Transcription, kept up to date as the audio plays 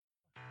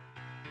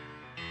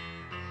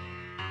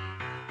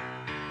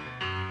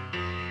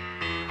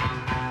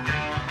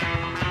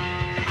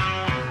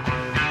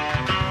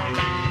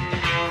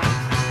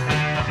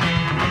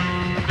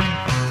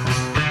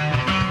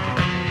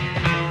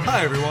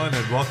Hi, everyone,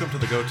 and welcome to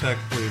the Go Tech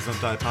Please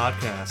Don't Die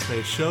podcast,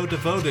 a show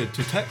devoted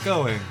to tech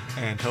going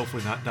and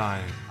hopefully not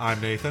dying. I'm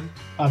Nathan.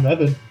 I'm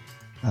Evan.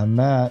 I'm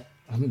Matt.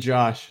 I'm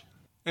Josh.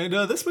 And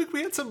this week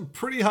we had some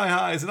pretty high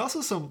highs and also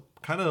some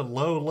kind of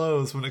low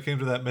lows when it came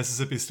to that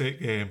Mississippi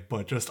State game,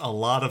 but just a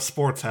lot of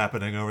sports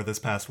happening over this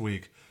past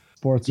week.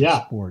 Sports.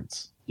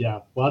 Yeah,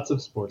 lots of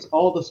sports.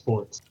 All the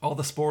sports. All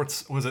the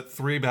sports. Was it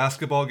 3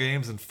 basketball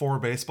games and 4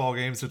 baseball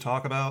games to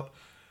talk about?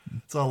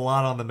 It's a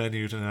lot on the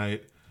menu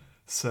tonight.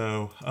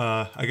 So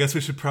I guess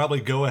we should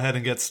probably go ahead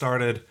and get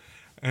started.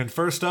 And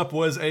first up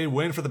was a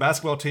win for the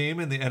basketball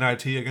team in the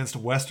NIT against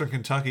Western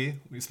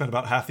Kentucky. We spent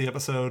about half the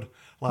episode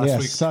last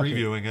week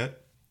previewing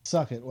it.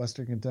 Suck it,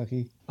 Western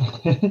Kentucky.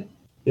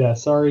 Yeah,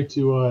 sorry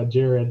to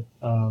Jared,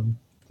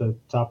 the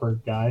topper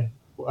guy.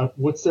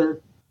 What's their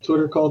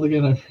Twitter called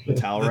again? I forget.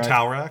 The Towel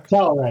Rack?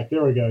 Towel Rack,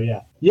 there we go,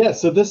 yeah. Yeah,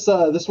 so this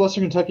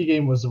Western Kentucky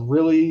game was a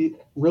really,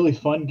 really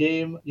fun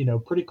game,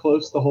 pretty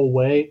close the whole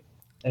way,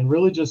 and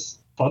really just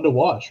fun to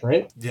watch,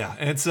 right? Yeah,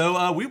 and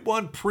so we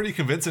won pretty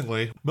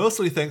convincingly,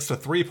 mostly thanks to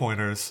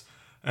 3-pointers,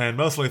 and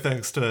mostly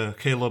thanks to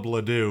Caleb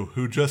Ledoux,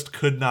 who just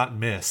could not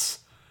miss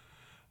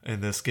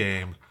in this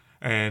game.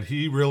 And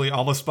he really,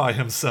 almost by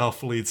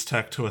himself, leads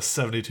Tech to a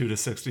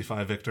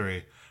 72-65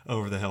 victory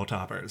over the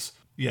Hilltoppers.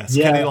 Yes,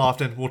 yeah. Kenny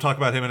Lofton, we'll talk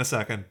about him in a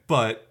second,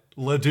 but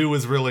Ledoux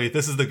is really,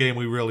 this is the game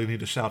we really need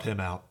to shout him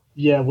out.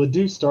 Yeah,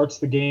 Ledoux starts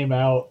the game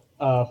out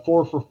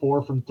 4 for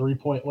 4 from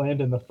three-point land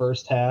in the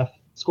first half.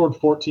 Scored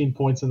 14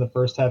 points in the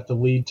first half to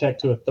lead Tech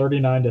to a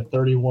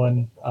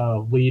 39-31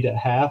 lead at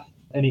half.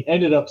 And he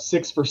ended up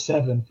 6 for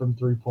 7 from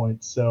 3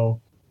 points.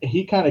 So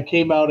he kind of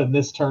came out in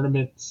this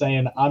tournament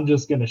saying, I'm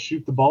just going to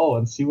shoot the ball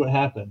and see what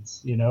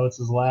happens. It's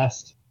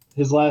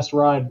his last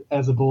ride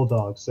as a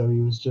Bulldog. So he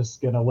was just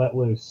going to let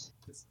loose.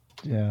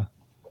 Yeah,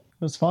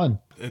 it was fun.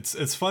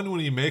 It's fun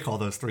when you make all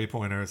those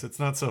 3-pointers. It's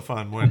not so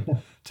fun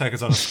when Tech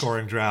is on a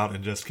scoring drought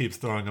and just keeps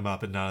throwing them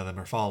up and none of them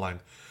are falling.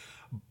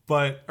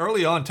 But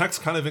early on, Tech's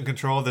kind of in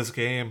control of this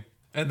game.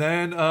 And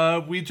then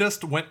we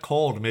just went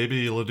cold.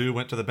 Maybe Ledoux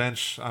went to the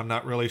bench. I'm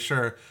not really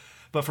sure.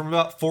 But from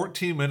about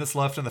 14 minutes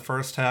left in the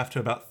first half to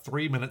about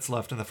 3 minutes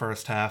left in the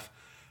first half,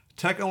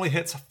 Tech only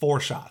hits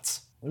 4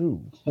 shots.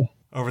 Ooh.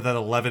 Over that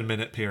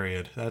 11-minute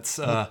period. That's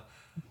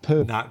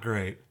not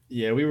great.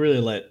 Yeah, we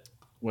really let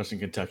Western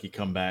Kentucky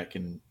come back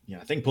and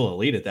I think pull a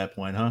lead at that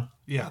point, huh?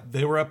 Yeah,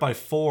 they were up by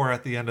 4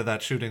 at the end of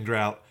that shooting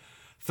drought,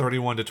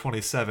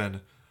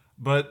 31-27.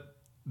 But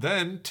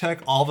then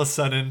Tech, all of a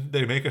sudden,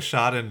 they make a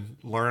shot and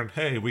learn,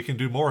 hey, we can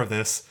do more of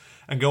this,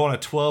 and go on a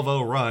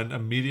 12-0 run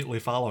immediately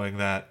following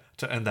that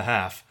to end the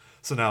half.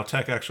 So now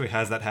Tech actually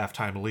has that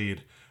halftime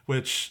lead,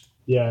 which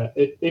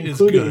is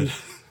good.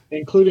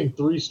 Including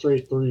 3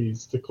 straight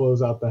threes to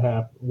close out the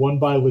half. 1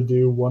 by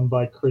Ledoux, 1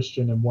 by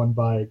Christian, and 1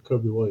 by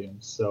Kobe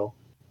Williams. So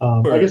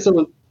I guess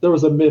there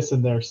was a miss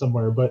in there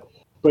somewhere. But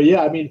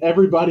yeah, I mean,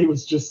 everybody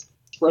was just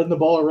spreading the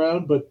ball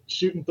around, but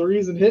shooting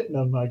threes and hitting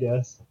them, I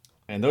guess.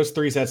 And those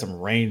threes had some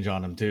range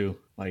on them too.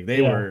 Like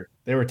they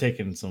were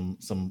taking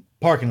some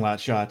parking lot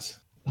shots.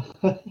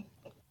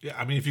 Yeah,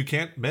 I mean, if you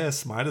can't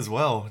miss, might as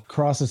well.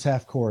 Crosses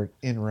half court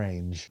in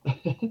range.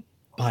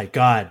 My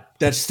God,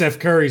 that's Steph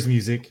Curry's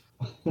music.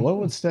 What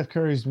would Steph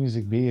Curry's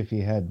music be if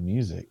he had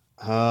music?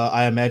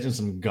 I imagine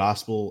some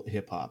gospel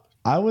hip hop.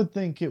 I would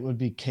think it would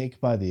be Cake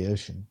by the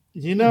Ocean.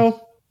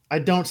 I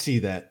don't see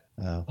that.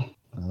 Oh,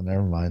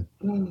 never mind.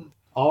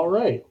 All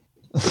right.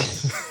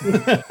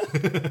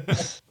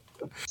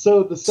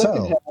 So the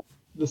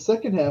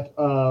second half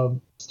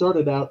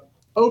started out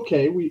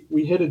okay.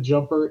 We hit a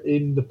jumper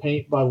in the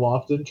paint by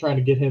Lofton, trying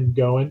to get him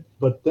going.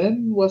 But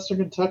then Western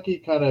Kentucky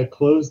kind of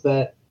closed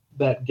that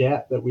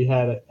gap that we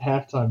had at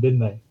halftime, didn't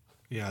they?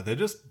 Yeah, they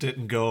just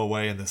didn't go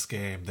away in this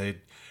game.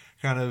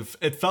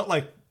 It felt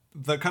like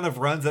the kind of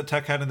runs that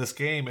Tech had in this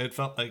game, it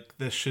felt like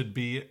this should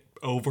be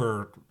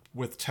over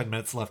with 10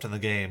 minutes left in the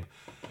game.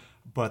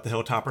 But the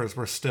Hilltoppers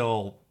were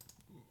still,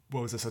 a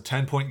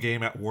 10-point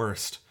game at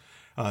worst.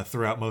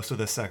 Throughout most of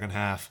this second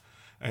half.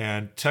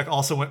 And Tech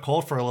also went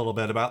cold for a little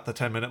bit, about the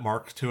 10-minute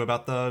mark to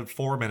about the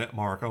 4-minute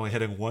mark, only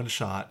hitting 1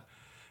 shot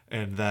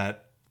in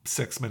that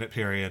 6-minute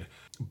period.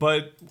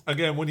 But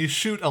again, when you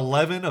shoot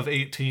 11 of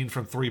 18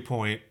 from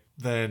 3-point,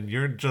 then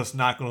you're just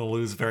not going to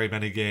lose very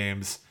many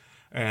games.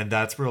 And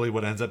that's really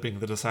what ends up being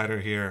the decider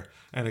here.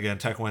 And again,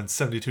 Tech wins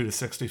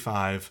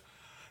 72-65.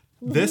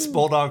 This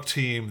Bulldog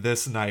team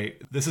this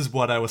night, this is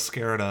what I was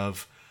scared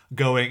of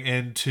going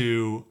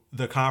into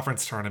the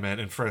conference tournament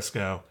in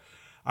Frisco.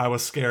 I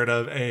was scared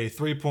of a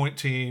 3-point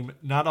team,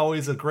 not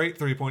always a great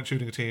 3-point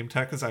shooting team.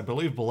 Tech is, I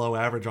believe, below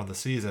average on the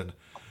season,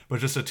 but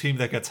just a team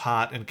that gets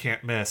hot and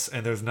can't miss,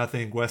 and there's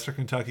nothing Western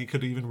Kentucky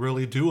could even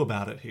really do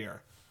about it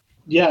here.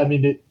 Yeah, I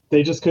mean,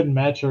 they just couldn't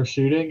match our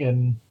shooting,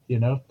 and,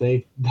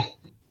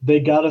 they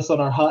got us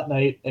on our hot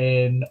night,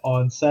 and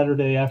on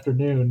Saturday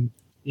afternoon,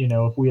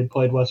 if we had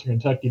played Western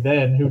Kentucky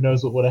then, who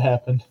knows what would have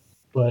happened.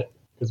 But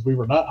because we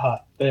were not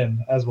hot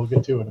then, as we'll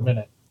get to in a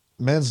minute.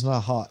 Men's not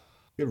hot.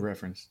 Good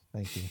reference.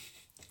 Thank you.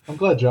 I'm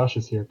glad Josh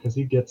is here because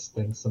he gets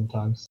things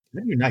sometimes.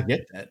 How do you not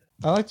get that?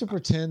 I like to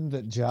pretend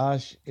that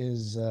Josh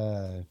is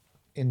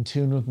in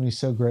tune with me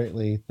so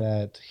greatly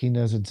that he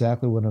knows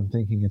exactly what I'm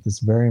thinking at this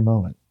very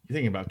moment. You're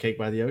thinking about Cake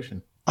by the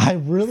Ocean. I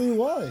really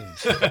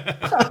was.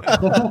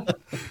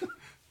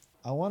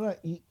 I want to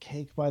eat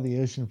cake by the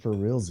ocean for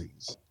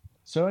realsies.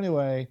 So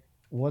anyway,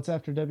 what's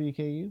after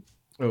WKU?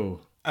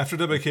 Oh, After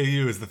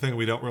WKU is the thing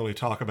we don't really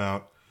talk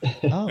about,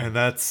 Oh, and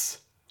that's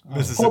Hold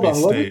Mississippi on,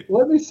 State.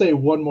 let me say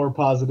one more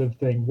positive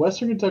thing.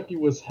 Western Kentucky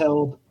was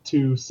held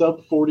to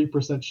sub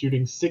 40%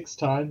 shooting 6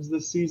 times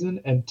this season,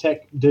 and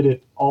Tech did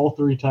it all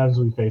 3 times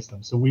we faced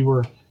them. So we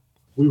were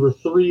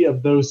 3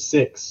 of those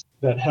 6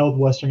 that held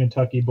Western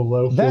Kentucky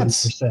below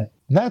 40%.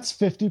 That's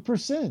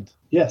 50%.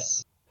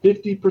 Yes,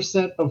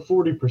 50% of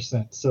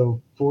 40%.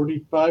 So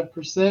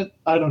 45%.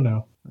 I don't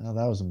know. Oh,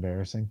 that was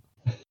embarrassing.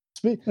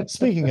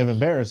 Speaking of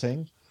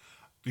embarrassing,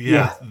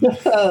 Yeah.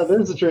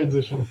 There's a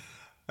transition.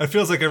 It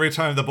feels like every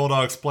time the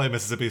Bulldogs play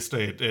Mississippi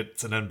State,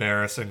 it's an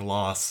embarrassing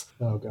loss.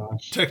 Oh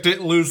gosh. Tech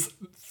didn't lose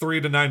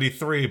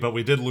 3-93, but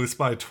we did lose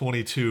by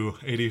 22,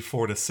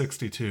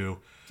 84-62.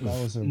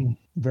 that was a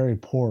very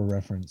poor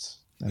reference.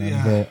 And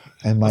Yeah.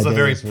 and It my was a day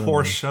very is poor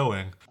ruined.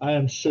 showing. I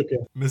am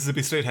shooken.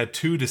 Mississippi State had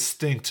 2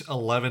 distinct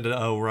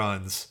 11-0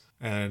 runs,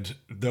 and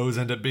those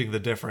end up being the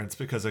difference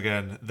because,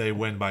 again, they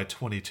win by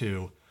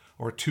 22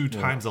 or 2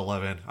 times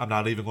 11. I'm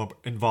not even going to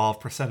involve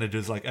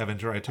percentages like Evan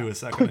tried to a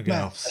second Quick ago.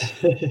 maths.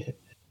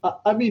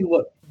 I mean,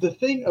 look, the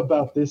thing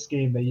about this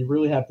game that you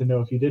really have to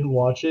know if you didn't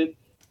watch it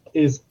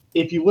is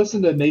if you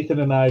listen to Nathan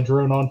and I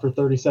drone on for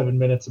 37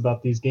 minutes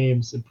about these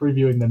games and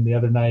previewing them the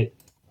other night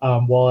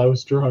while I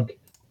was drunk,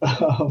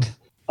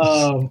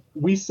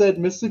 we said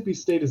Mississippi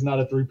State is not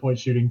a 3-point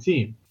shooting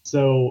team.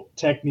 So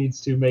Tech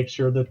needs to make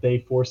sure that they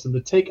force them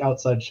to take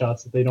outside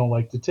shots that they don't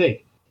like to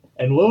take.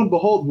 And lo and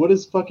behold, what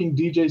does fucking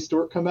DJ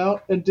Stewart come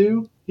out and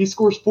do? He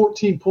scores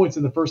 14 points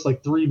in the first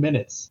 3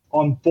 minutes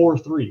on 4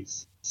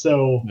 threes.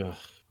 So ugh.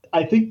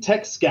 I think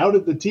Tech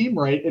scouted the team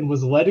right and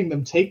was letting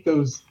them take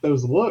those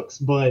looks,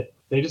 but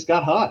they just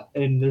got hot.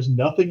 And there's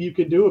nothing you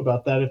can do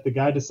about that if the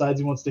guy decides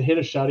he wants to hit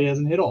a shot he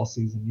hasn't hit all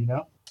season, you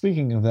know?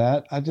 Speaking of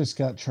that, I just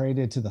got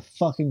traded to the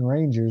fucking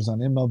Rangers on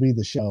MLB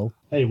The Show.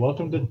 Hey,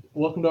 welcome to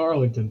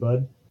Arlington,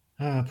 bud.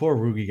 Poor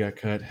Rugi got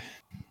cut.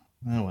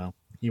 Oh well,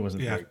 he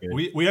wasn't Yeah,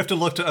 very good. we have to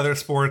look to other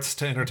sports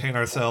to entertain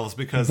ourselves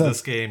because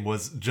this game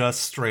was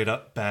just straight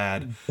up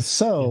bad.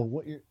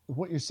 So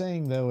what you're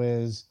saying though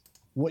is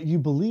what you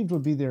believed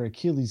would be their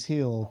Achilles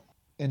heel,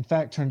 in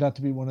fact, turned out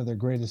to be one of their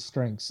greatest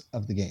strengths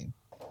of the game.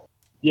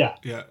 Yeah.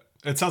 Yeah.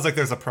 It sounds like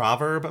there's a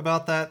proverb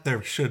about that.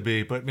 There should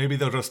be, but maybe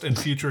they'll just, in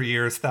future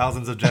years,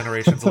 thousands of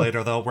generations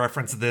later, they'll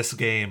reference this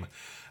game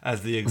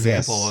as the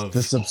example of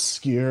this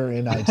obscure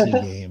NIT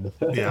game.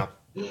 Yeah.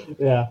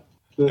 Yeah.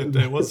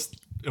 It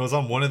was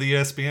on one of the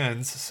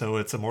ESPNs, so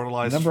it's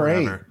immortalized Number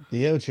forever. 8,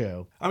 the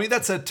Ocho. I mean,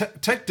 that said,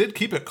 Tech did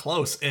keep it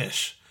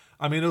close-ish.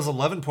 I mean, it was an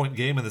 11-point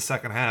game in the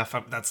second half.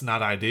 That's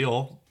not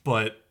ideal,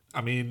 but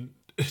I mean,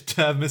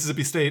 to have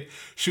Mississippi State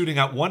shooting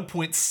at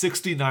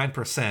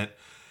 1.69%.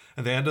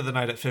 At the end of the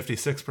night at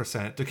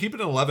 56%. To keep it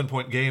an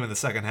 11-point game in the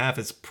second half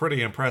is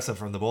pretty impressive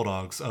from the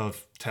Bulldogs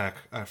of Tech.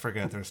 I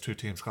forget there's 2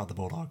 teams called the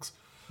Bulldogs.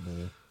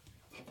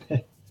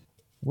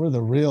 We're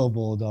the real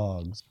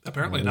Bulldogs.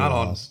 Apparently We not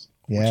on lost.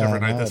 whichever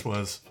night no. this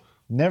was.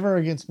 Never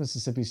against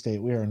Mississippi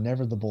State. We are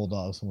never the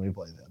Bulldogs when we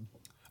play them.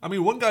 I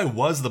mean, one guy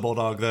was the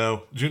Bulldog,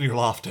 though, Junior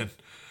Lofton.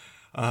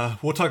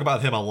 We'll talk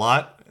about him a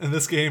lot in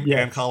this game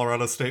and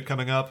Colorado State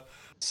coming up.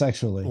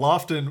 Sexually.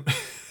 Lofton...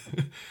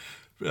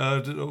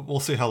 we'll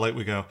see how late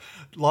we go.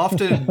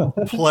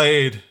 Lofton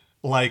played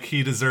like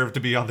he deserved to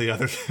be on the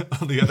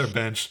other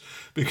bench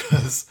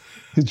because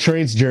He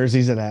trades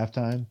jerseys at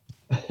halftime.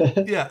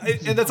 yeah,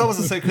 and that's almost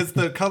to say because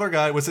the color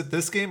guy, was it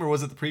this game or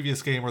was it the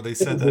previous game where they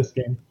said that this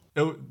game.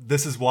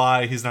 This is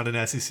why he's not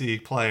an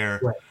SEC player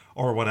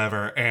or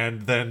whatever,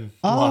 and then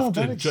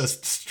Lofton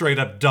just straight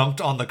up dunked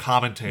on the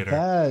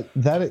commentator.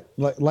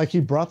 Like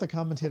he brought the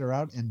commentator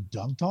out and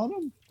dunked on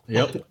him.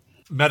 Yep.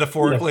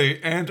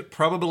 Metaphorically and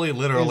probably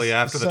literally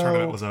after the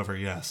tournament was over,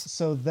 yes.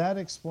 So that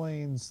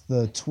explains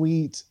the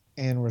tweet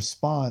and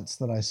response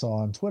that I saw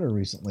on Twitter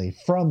recently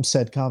from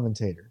said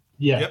commentator.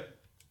 Yeah. Yep.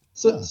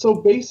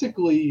 So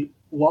basically,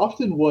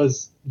 Lofton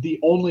was the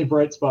only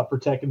bright spot for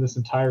Tech in this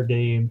entire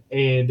game,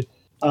 and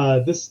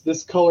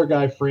this color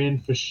guy, Fran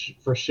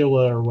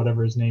Fraschilla or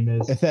whatever his name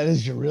is. If that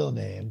is your real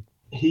name.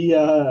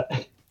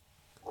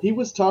 He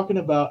was talking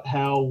about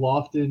how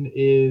Lofton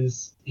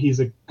he's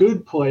a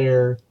good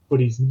player, but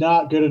he's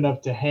not good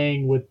enough to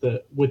hang with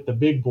the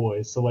big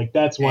boys. So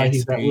that's why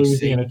he's not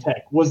losing in a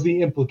Tech, was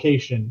the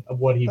implication of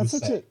what he was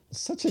saying.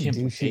 Such a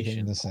douchey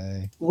thing to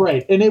say.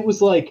 Right. And it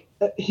was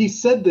he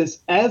said this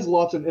as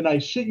Lofton, and I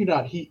shit you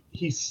not, he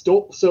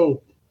stole.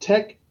 So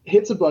Tech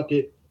hits a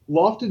bucket,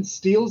 Lofton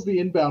steals the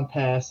inbound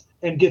pass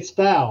and gets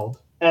fouled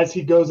as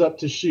he goes up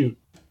to shoot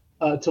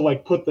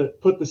to put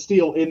the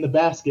steal in the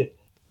basket.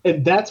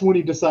 And that's when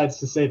he decides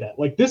to say that.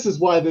 This is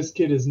why this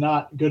kid is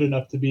not good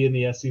enough to be in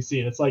the SEC.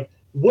 And it's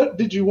what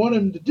did you want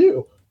him to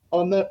do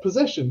on that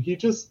possession? He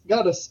just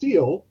got a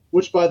steal,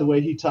 which, by the way,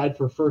 he tied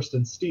for first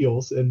in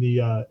steals in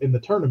the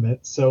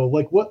tournament. So,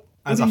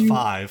 as a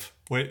 5.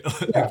 Wait,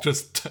 Yeah.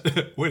 just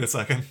wait a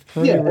second.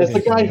 Pretty As the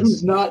guy ridiculous.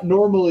 who's not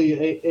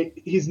normally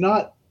he's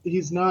not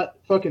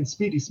fucking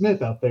Speedy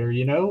Smith out there,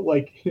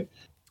 Like,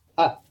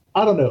 I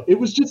don't know. It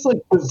was just like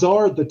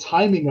bizarre. The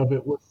timing of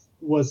it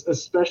was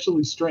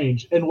especially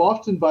strange. And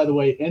Lofton, by the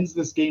way, ends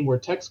this game where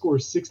Tech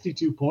scores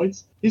 62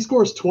 points. He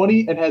scores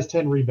 20 and has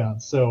 10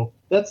 rebounds. So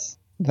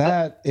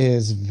That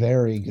is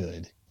very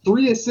good.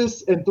 3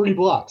 assists and 3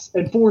 blocks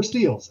and 4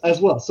 steals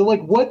as well. So,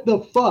 like, what the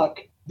fuck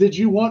did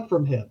you want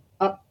from him?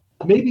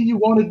 Maybe you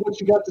wanted what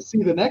you got to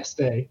see the next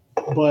day,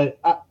 but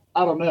I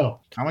don't know.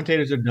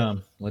 Commentators are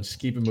dumb. Let's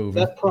just keep it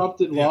moving. That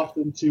prompted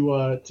Lofton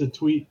to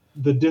tweet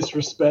the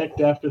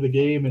disrespect after the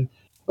game, and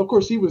of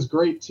course he was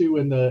great too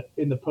in the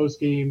post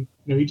game.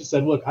 He just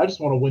said, "Look, I just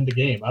want to win the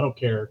game. I don't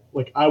care.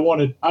 Like I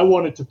wanted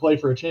to play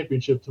for a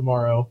championship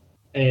tomorrow,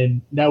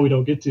 and now we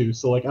don't get to.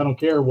 So like I don't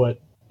care what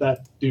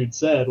that dude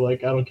said.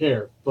 Like I don't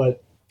care."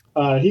 But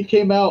he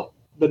came out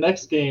the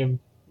next game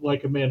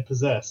like a man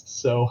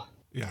possessed. So.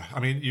 Yeah, I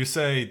mean, you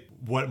say,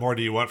 what more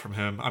do you want from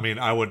him? I mean,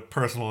 I would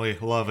personally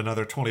love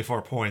another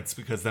 24 points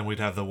because then we'd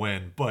have the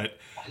win. But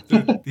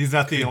he's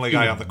not the only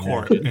guy on the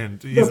court,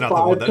 and he's not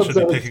the one that should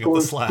be picking up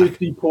the slack.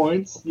 50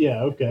 points?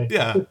 Yeah, okay.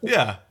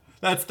 Yeah.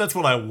 That's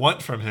what I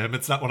want from him.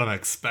 It's not what I'm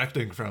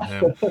expecting from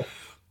him.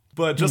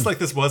 But just like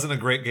this wasn't a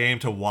great game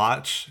to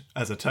watch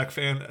as a Tech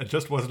fan, it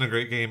just wasn't a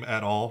great game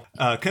at all.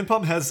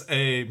 KenPom has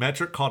a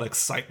metric called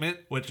excitement,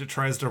 which it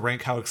tries to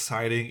rank how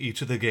exciting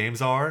each of the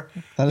games are.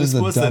 That is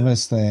the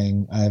dumbest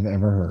thing I've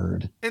ever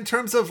heard. In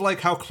terms of like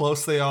how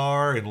close they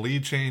are and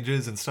lead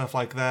changes and stuff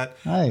like that,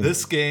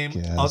 this game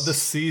of the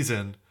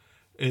season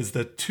is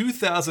the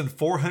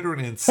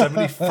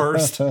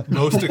 2,471st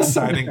most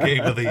exciting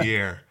game of the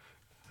year.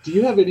 Do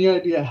you have any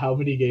idea how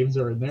many games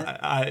are in there?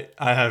 I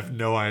have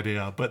no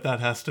idea, but that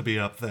has to be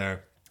up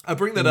there. I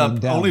bring that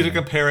up only to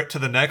compare it to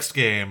the next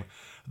game,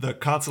 the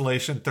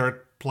consolation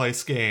third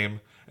place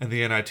game in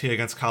the NIT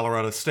against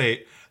Colorado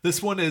State.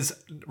 This one is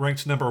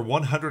ranked number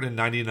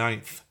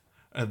 199th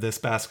of this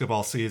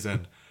basketball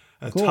season.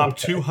 A top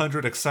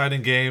 200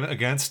 exciting game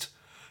against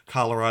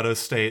Colorado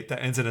State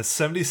that ends in a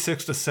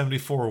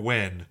 76-74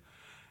 win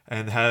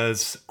and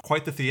has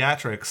quite the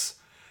theatrics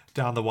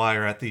down the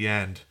wire at the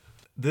end.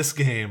 This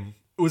game,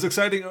 it was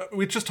exciting.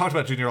 We just talked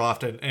about Junior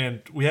Lofton,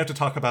 and we have to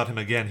talk about him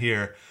again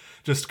here.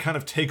 Just kind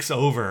of takes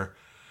over,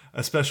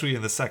 especially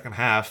in the second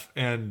half.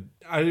 And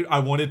I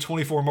wanted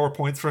 24 more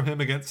points from him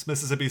against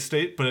Mississippi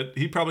State, but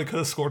he probably could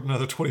have scored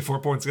another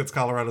 24 points against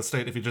Colorado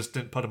State if he just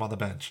didn't put him on the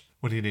bench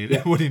when he needed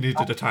a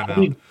timeout. I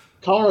mean,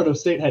 Colorado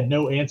State had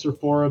no answer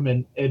for him,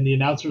 and the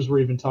announcers were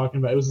even talking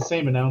about, it was the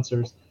same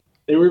announcers.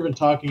 They were even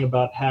talking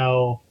about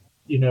how,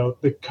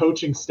 the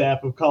coaching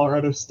staff of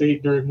Colorado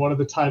State during one of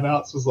the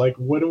timeouts was like,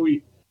 what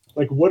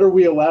are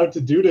we allowed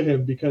to do to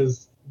him?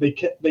 Because they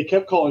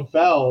kept calling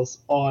fouls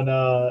on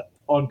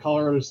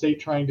Colorado State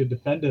trying to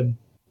defend him.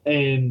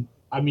 And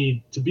I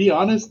mean, to be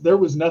honest, there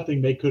was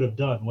nothing they could have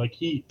done. Like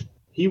he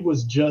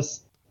was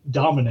just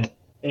dominant,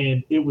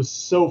 and it was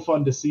so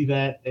fun to see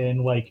that,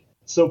 and like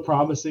so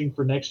promising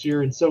for next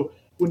year. And so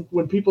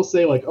when people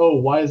say like, oh,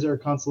 why is there a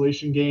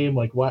consolation game?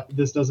 Like, why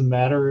this doesn't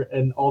matter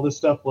and all this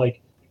stuff, like,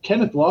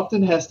 Kenneth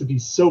Lofton has to be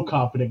so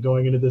confident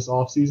going into this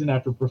offseason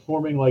after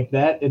performing like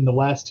that in the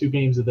last 2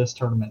 games of this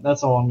tournament.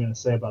 That's all I'm going to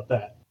say about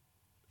that.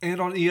 And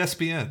on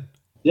ESPN.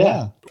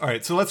 Yeah. All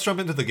right, so let's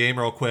jump into the game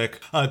real quick.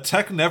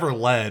 Tech never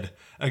led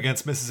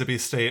against Mississippi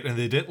State, and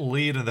they didn't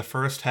lead in the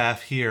first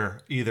half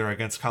here either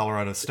against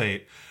Colorado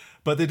State.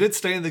 But they did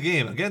stay in the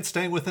game. Again,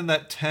 staying within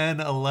that 10,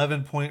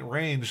 11-point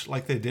range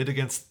like they did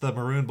against the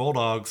Maroon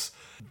Bulldogs.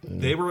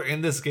 They were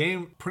in this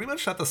game pretty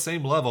much at the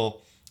same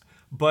level,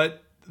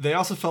 but they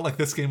also felt like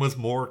this game was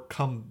more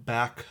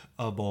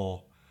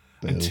comebackable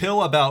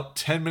until about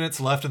 10 minutes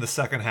left in the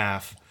second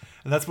half.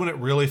 And that's when it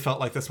really felt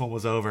like this one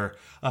was over.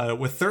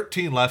 With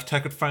 13 left,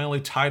 Tech had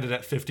finally tied it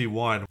at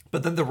 51.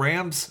 But then the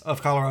Rams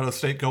of Colorado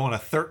State go on a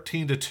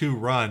 13-2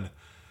 run.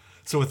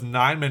 So with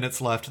 9 minutes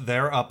left,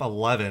 they're up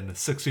 11,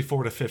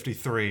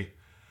 64-53.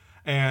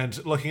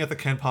 And looking at the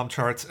KenPom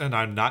charts, and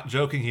I'm not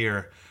joking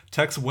here,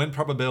 Tech's win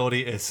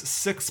probability is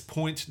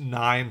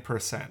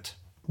 6.9%.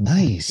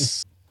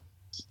 Nice.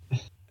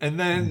 And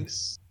then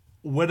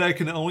what I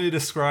can only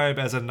describe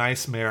as a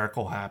nice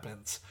miracle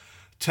happens.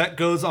 Tech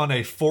goes on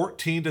a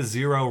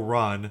 14-0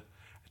 run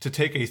to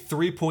take a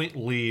 3-point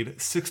lead,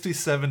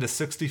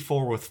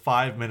 67-64 with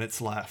 5 minutes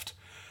left.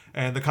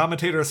 And the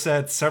commentator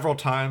said several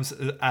times,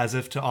 as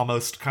if to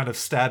almost kind of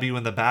stab you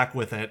in the back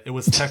with it, it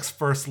was Tech's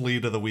first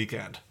lead of the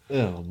weekend.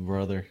 Oh,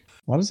 brother.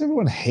 Why does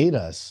everyone hate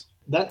us?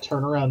 That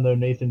turnaround, though,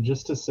 Nathan,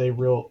 just to say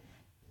real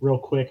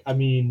quick, I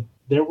mean,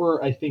 there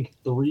were, I think,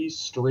 3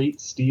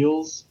 straight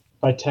steals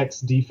by Tech's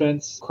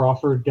defense.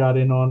 Crawford got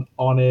in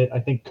on it. I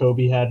think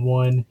Kobe had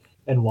one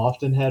and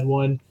Lofton had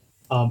one.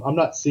 I'm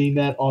not seeing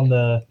that on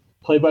the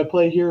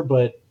play-by-play here,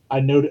 but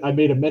I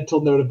made a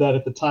mental note of that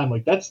at the time.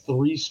 Like, that's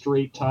 3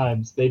 straight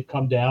times they've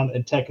come down,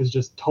 and Tech has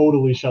just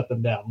totally shut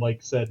them down.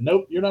 Like, said,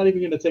 nope, you're not even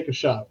going to take a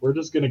shot. We're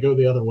just going to go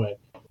the other way.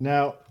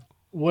 Now,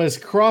 was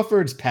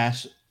Crawford's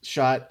pass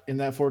shot in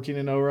that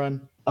 14-0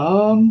 run?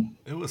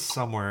 It was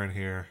somewhere in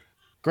here.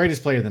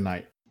 Greatest player of the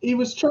night. He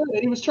was trying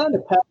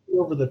to pass it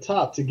over the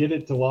top to get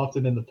it to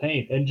Lofton in the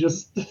paint, and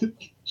just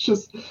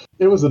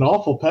it was an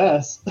awful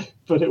pass,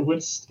 but it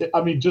went.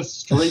 I mean,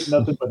 just straight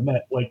nothing but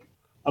net. Like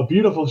a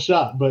beautiful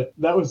shot, but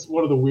that was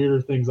one of the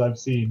weirder things I've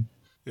seen.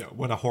 Yeah,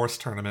 win a horse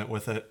tournament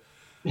with it.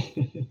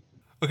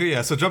 Okay,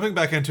 yeah, so jumping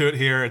back into it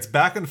here, it's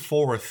back and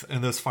forth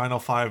in those final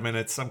 5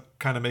 minutes. I'm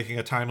kind of making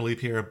a time leap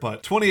here,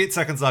 but 28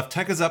 seconds left.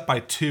 Tech is up by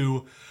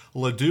 2.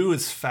 Ledoux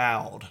is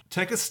fouled.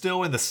 Tech is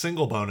still in the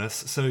single bonus,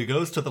 so he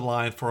goes to the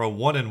line for a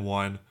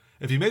 1-and-1.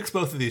 If he makes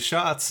both of these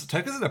shots,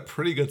 Tech is in a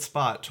pretty good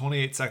spot.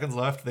 28 seconds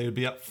left, they would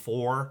be up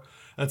 4.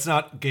 That's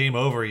not game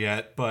over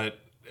yet, but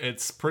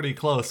it's pretty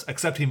close,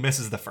 except he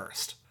misses the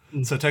first.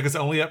 So Tech is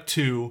only up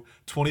 2,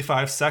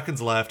 25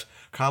 seconds left.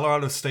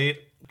 Colorado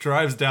State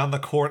drives down the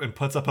court and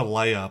puts up a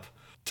layup,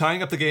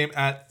 tying up the game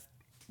at,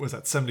 was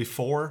that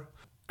 74?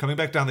 Coming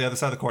back down the other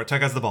side of the court,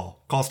 Tech has the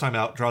ball, calls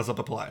timeout, draws up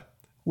a play.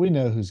 We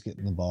know who's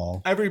getting the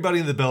ball. Everybody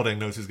in the building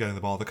knows who's getting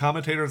the ball. The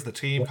commentators, the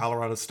team,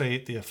 Colorado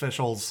State, the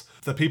officials,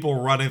 the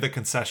people running the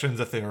concessions,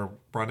 if they are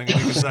running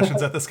any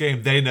concessions at this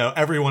game, they know.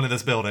 Everyone in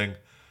this building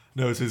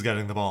knows who's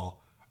getting the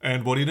ball.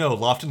 And what do you know?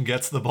 Lofton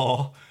gets the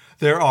ball.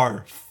 There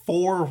are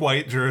 4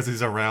 white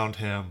jerseys around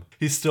him.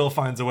 He still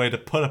finds a way to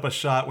put up a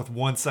shot with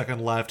 1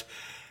 second left,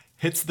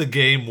 hits the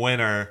game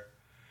winner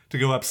to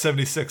go up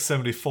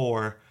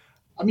 76-74.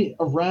 I mean,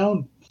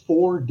 around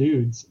 4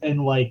 dudes,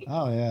 and like,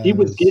 he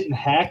was getting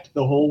hacked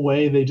the whole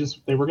way.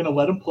 They were going to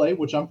let him play,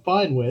 which I'm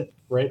fine with.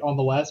 Right on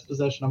the last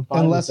possession, I'm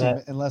fine with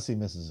that. Unless he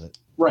misses it.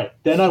 Right,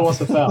 then I want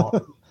the foul.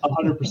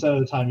 100% of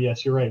the time,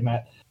 yes, you're right,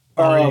 Matt.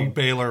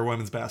 Baylor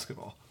women's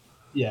basketball.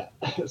 Yeah,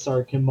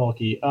 sorry, Kim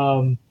Mulkey.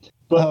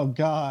 Oh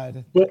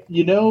God! But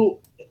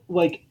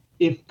like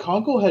if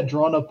Conkle had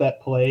drawn up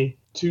that play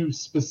to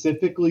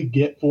specifically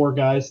get 4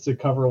 guys to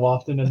cover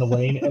Lofton in the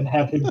lane and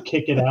have him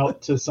kick it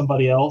out to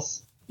somebody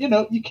else,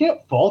 you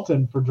can't fault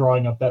him for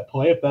drawing up that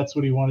play if that's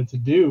what he wanted to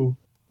do.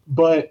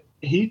 But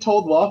he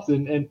told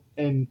Lofton,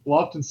 and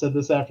Lofton said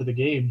this after the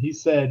game. He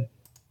said,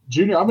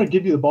 "Junior, I'm going to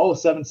give you the ball with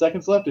 7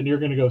 seconds left, and you're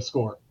going to go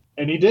score."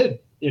 And he did.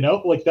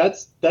 Like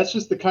that's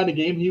just the kind of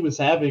game he was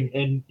having,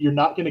 and you're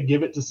not going to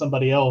give it to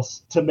somebody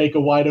else to make a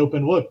wide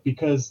open look,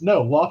 because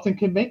no, Lofton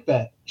can make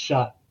that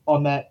shot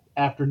on that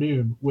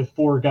afternoon with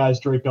 4 guys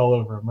draped all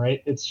over him,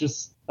 right? It's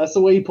just, that's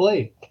the way he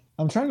played.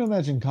 I'm trying to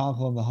imagine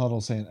Conkle in the huddle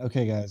saying,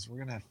 "Okay, guys, we're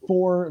going to have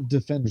 4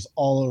 defenders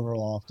all over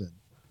Lofton."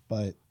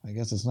 But I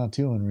guess it's not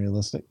too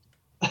unrealistic.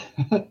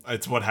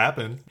 It's what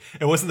happened.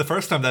 It wasn't the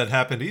first time that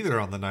happened either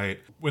on the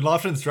night. When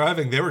Lofton's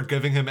driving, they were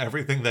giving him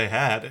everything they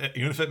had,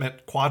 even if it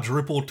meant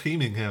quadruple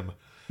teaming him.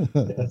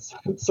 Yes.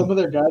 Some of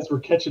their guys were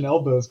catching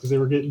elbows because they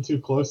were getting too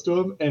close to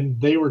him, and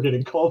they were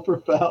getting called for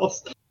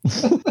fouls.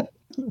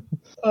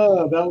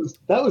 That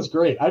was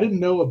great. I didn't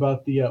know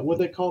about the what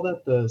they call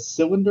that, the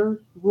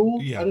cylinder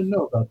rule. Yeah. I didn't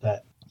know about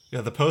that. Yeah,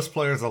 the post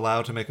player is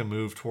allowed to make a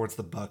move towards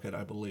the bucket,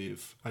 I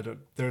believe.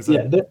 There's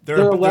a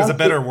better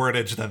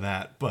wordage than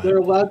that, but they're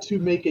allowed to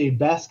make a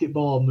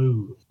basketball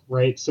move,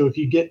 right? So if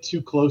you get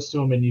too close to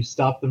them and you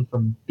stop them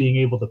from being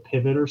able to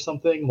pivot or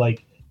something,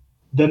 like,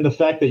 then the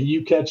fact that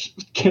you catch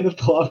Kenneth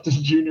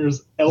Lofton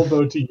Jr.'s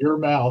elbow to your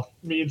mouth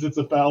means it's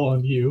a foul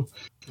on you,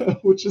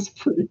 which is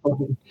pretty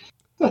funny.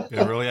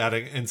 Yeah, really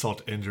adding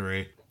insult to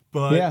injury.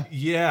 But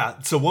yeah,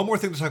 so one more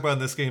thing to talk about in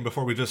this game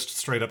before we just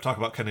straight up talk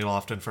about Kenny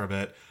Lofton for a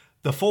bit.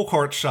 The full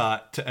court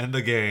shot to end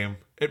the game,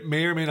 it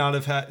may or may not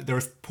have had, there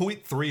was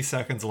 0.3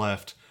 seconds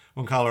left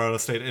when Colorado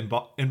State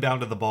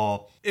inbounded the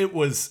ball. It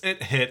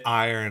hit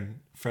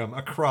iron from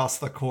across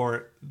the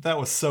court. That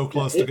was so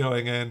close to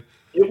going in.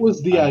 It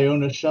was the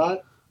Iona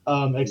shot,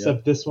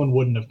 except this one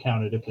wouldn't have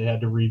counted if they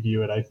had to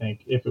review it, I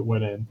think, if it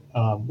went in.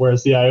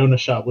 Whereas the Iona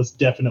shot was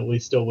definitely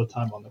still with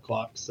time on the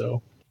clock.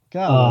 So,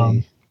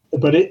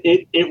 but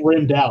it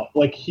rimmed out.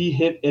 Like, he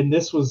hit, and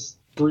this was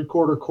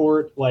 3/4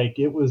 court. Like,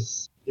 it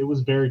was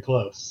very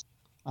close.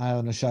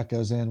 Iona shot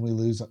goes in,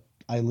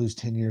 I lose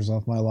 10 years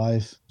off my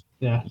life.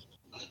 Yeah.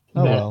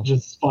 Matt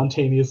just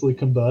spontaneously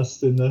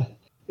combusts in the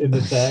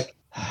tech.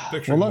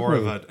 Picturing more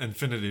of an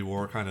Infinity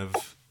War kind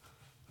of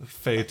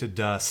fade to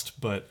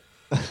dust, but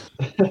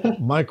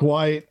Mike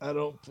White, I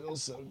don't feel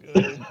so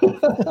good.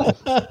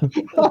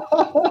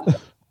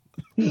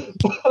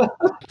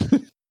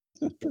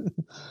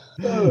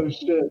 Oh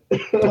shit.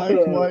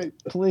 Mike White,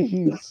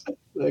 please.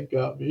 That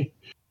got me.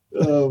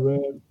 Oh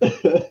man.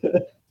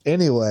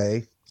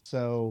 Anyway,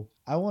 so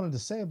I wanted to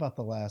say about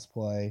the last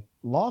play,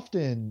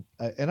 Lofton,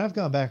 and I've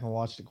gone back and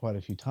watched it quite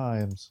a few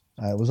times.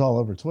 It was all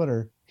over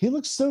Twitter. He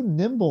looks so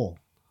nimble.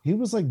 He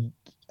was like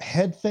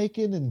head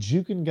faking and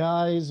juking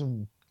guys,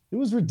 and it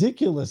was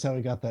ridiculous how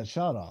he got that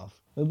shot off.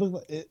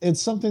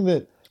 It's something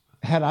that,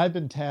 had I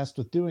been tasked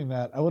with doing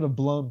that, I would have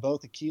blown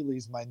both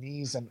Achilles, my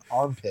knees, and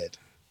armpit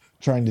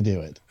trying to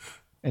do it.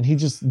 And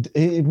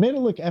it made it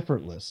look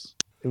effortless.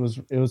 It was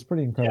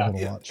pretty incredible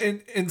to watch.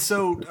 And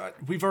so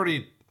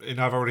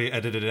I've already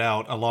edited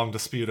out a long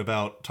dispute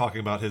about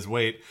talking about his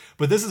weight,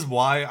 but this is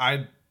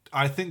why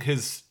I think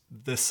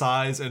the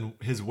size and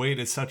his weight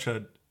is such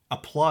a a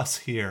plus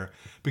here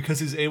because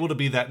he's able to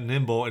be that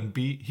nimble and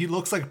he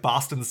looks like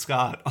Boston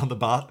Scott on the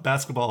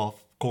basketball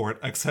court,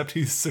 except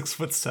he's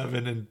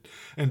 6'7"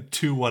 and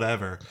 2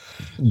 whatever.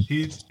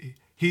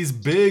 He's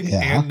big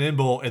and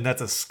nimble, and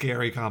that's a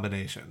scary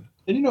combination.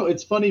 And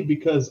it's funny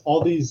because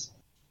all these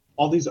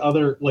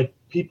other like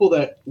people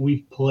that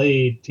we've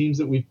played, teams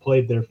that we've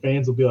played, their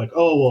fans will be like,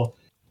 "Oh, well,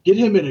 get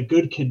him in a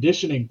good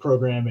conditioning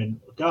program, and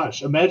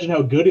gosh, imagine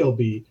how good he'll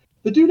be."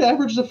 The dude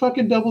averaged a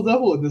fucking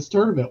double-double in this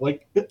tournament.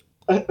 Like,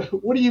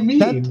 what do you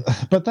mean?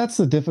 But that's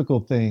the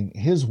difficult thing.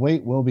 His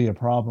weight will be a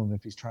problem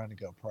if he's trying to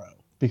go pro,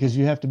 because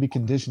you have to be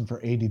conditioned for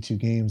 82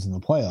 games in the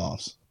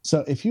playoffs.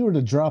 So if you were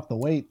to drop the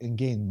weight and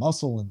gain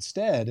muscle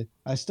instead,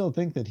 I still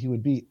think that he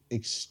would be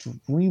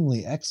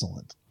extremely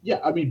excellent. Yeah,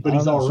 I mean, but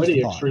he's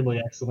already extremely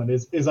excellent.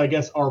 Is I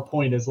guess our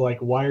point is like,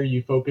 why are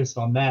you focused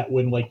on that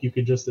when like you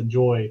could just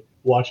enjoy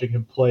watching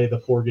him play the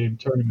 4-game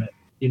tournament?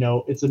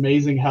 It's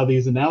amazing how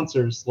these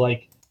announcers,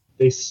 like,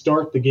 they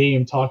start the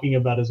game talking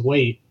about his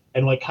weight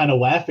and like kind of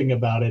laughing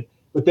about it,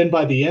 but then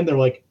by the end they're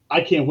like,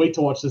 I can't wait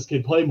to watch this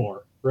kid play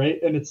more,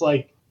 right? And it's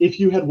like, if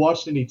you had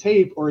watched any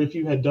tape or if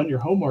you had done your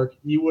homework,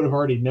 you would have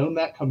already known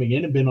that coming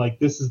in and been like,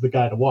 this is the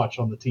guy to watch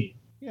on the team.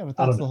 Yeah, but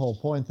that's the whole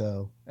point,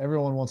 though.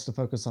 Everyone wants to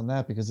focus on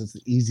that because it's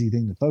the easy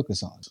thing to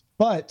focus on.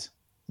 But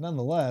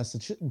nonetheless,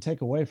 it shouldn't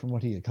take away from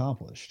what he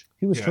accomplished.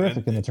 He was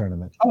terrific in the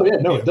tournament. Oh, yeah,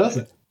 no, it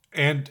doesn't.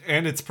 And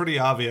it's pretty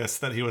obvious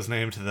that he was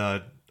named to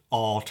the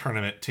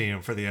all-tournament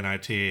team for the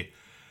NIT.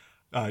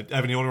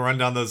 Evan, you want to run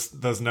down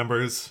those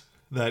numbers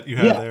that you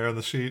have there on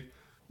the sheet?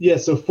 Yeah,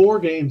 so 4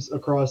 games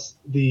across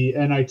the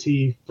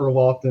NIT for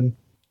Lofton.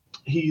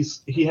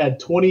 He had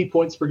 20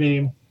 points per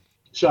game,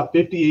 shot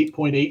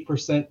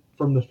 58.8%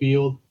 from the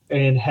field,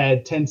 and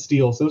had 10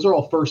 steals. Those are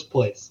all first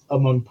place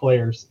among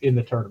players in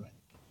the tournament.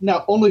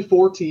 Now, only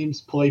 4 teams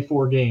play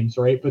 4 games,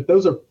 right? But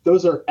those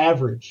are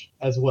average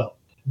as well.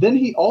 Then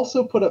he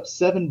also put up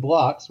 7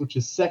 blocks, which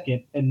is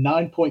second, and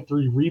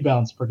 9.3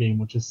 rebounds per game,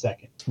 which is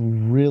second.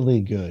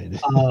 Really good.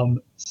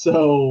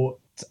 So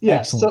yeah,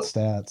 excellent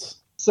stats.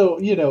 So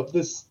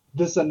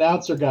this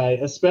announcer guy,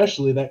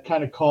 especially, that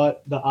kind of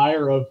caught the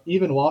ire of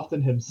even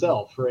Lofton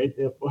himself, right?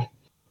 It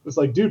was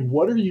like, dude,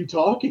 what are you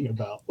talking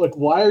about? Like,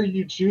 why are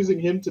you choosing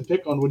him to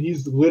pick on when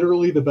he's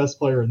literally the best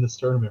player in this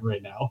tournament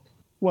right now?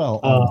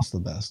 Well, almost the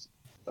best.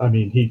 I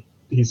mean, he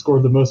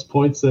scored the most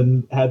points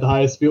and had the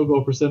highest field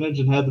goal percentage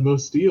and had the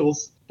most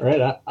steals,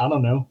 right? I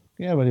don't know.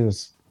 Yeah, but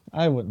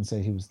I wouldn't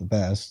say he was the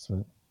best.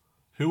 But...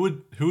 Who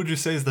would you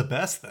say is the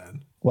best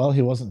then? Well,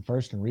 he wasn't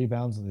first in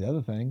rebounds and the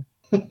other thing.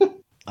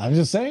 I'm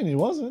just saying he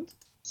wasn't.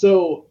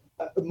 So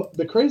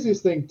the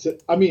craziest thing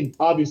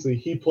obviously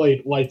he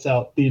played lights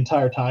out the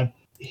entire time.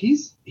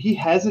 He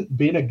hasn't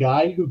been a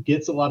guy who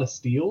gets a lot of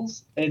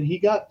steals, and he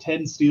got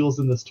 10 steals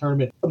in this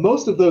tournament.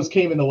 Most of those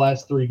came in the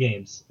last 3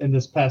 games in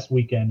this past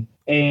weekend.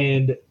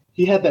 And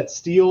he had that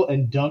steal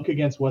and dunk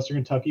against Western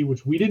Kentucky,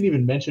 which we didn't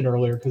even mention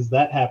earlier because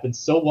that happened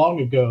so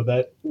long ago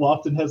that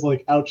Lofton has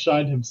like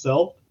outshined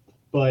himself.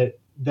 But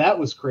that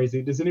was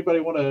crazy. Does anybody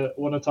want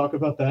to talk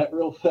about that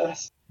real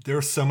fast? There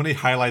are so many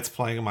highlights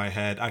playing in my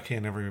head. I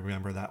can't ever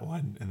remember that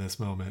one in this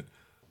moment.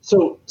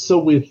 So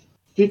with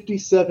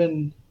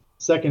 57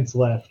 seconds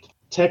left,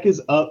 Tech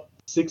is up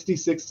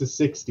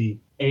 66-60,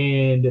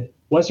 and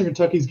Western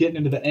Kentucky's getting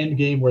into the end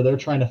game where they're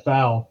trying to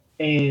foul,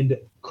 and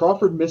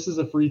Crawford misses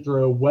a free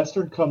throw.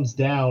 Western comes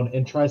down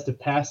and tries to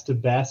pass to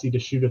Bassey to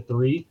shoot a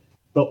 3,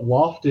 but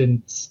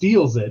Lofton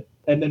steals it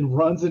and then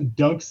runs and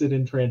dunks it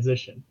in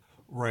transition.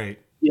 Right.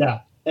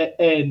 Yeah,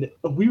 and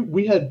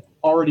we had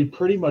already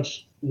pretty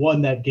much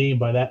won that game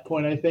by that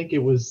point. I think it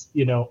was,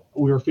 we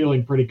were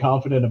feeling pretty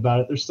confident about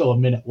it. There's still a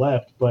minute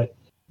left, but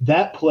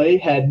that play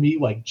had me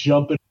like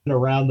jumping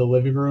around the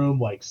living room,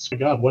 like, oh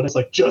God, what is,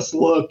 like, just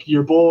look what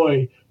your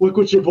boy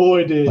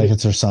did. Like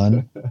it's her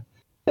son.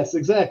 Yes,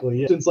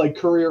 exactly. Yeah. Since like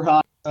career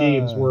high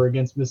games were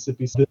against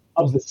Mississippi State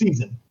of the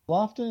season.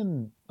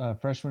 Lofton,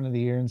 freshman of the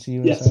year in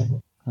CUSA. Yes,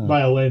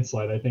 by a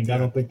landslide, I think. Yeah. I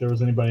don't think there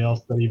was anybody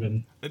else that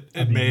even.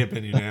 It may have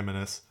been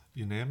unanimous.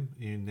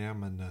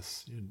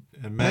 Unanimous.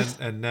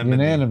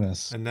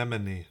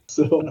 Anemone.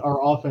 So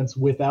our offense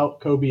without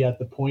Kobe at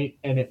the point,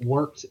 and it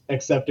worked,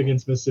 except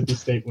against Mississippi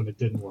State when it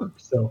didn't work.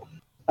 So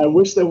I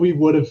wish that we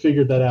would have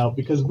figured that out,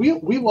 because we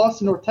lost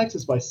to North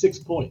Texas by 6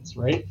 points,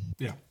 right?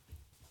 Yeah.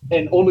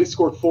 And only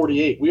scored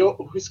 48.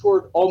 We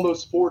scored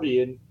almost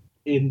 40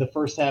 in the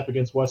first half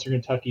against Western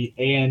Kentucky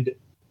and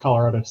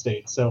Colorado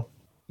State. So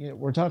yeah,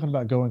 we're talking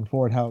about going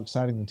forward, how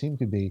exciting the team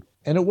could be,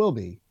 and it will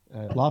be.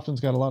 Lofton's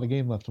got a lot of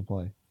game left to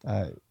play.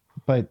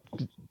 But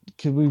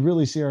could we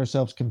really see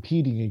ourselves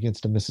competing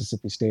against a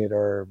Mississippi State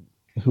or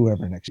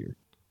whoever next year?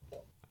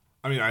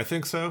 I mean, I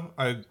think so.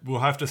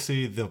 We'll have to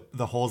see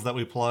the holes that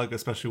we plug,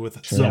 especially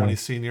with so many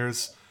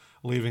seniors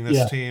leaving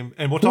this team.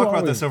 And we'll talk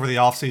about this over the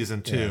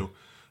offseason too.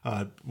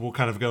 We'll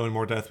kind of go in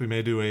more depth. We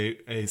may do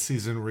a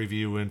season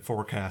review and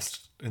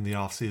forecast in the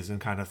offseason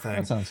kind of thing.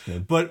 That sounds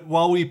good. But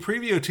while we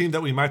preview a team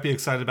that we might be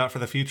excited about for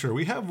the future,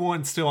 we have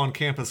one still on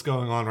campus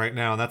going on right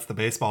now, and that's the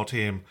baseball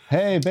team.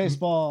 Hey,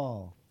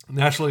 baseball!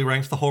 Nationally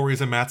ranked, the whole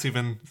reason Matt's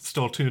even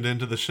still tuned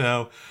into the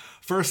show.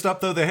 First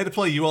up, though, they had to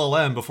play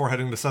ULM before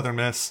heading to Southern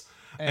Miss.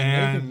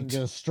 And Nathan can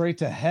go straight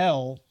to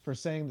hell for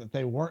saying that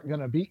they weren't going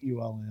to beat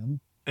ULM.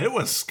 It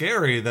was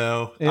scary,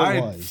 though.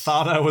 I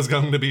thought I was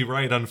going to be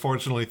right,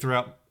 unfortunately,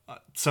 throughout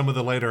some of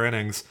the later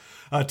innings.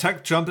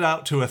 Tech jumped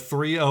out to a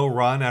 3-0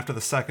 run after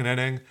the second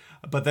inning,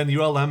 but then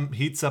ULM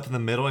heats up in the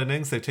middle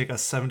innings. They take a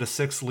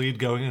 7-6 lead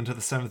going into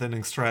the seventh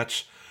inning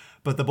stretch.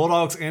 But the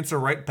Bulldogs answer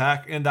right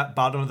back in that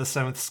bottom of the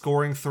seventh,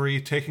 scoring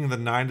 3, taking the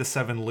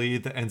 9-7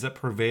 lead that ends up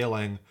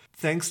prevailing.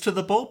 Thanks to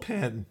the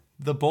bullpen.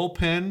 The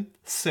bullpen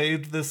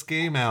saved this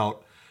game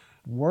out.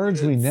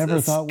 Words we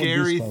never thought would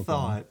be spoken. Scary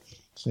thought.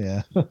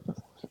 Yeah.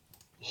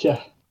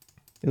 Yeah.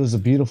 It was a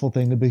beautiful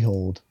thing to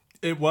behold.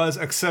 It was,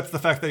 except the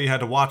fact that you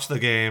had to watch the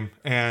game.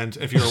 And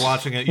if you were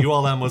watching it,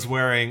 ULM was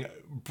wearing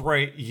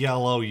bright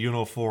yellow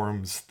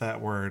uniforms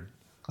that were...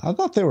 I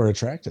thought they were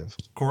attractive.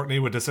 Courtney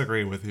would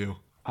disagree with you.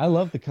 I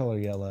love the color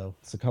yellow.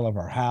 It's the color of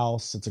our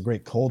house. It's a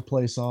great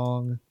Coldplay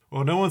song.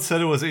 Well, no one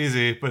said it was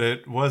easy, but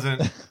it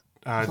wasn't...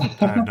 I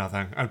have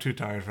nothing. I'm too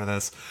tired for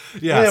this.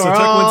 Yeah, so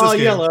Tech wins this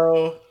game.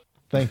 Yellow.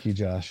 Thank you,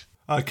 Josh.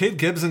 Cade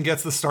Gibson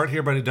gets the start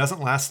here, but it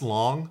doesn't last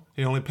long.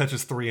 He only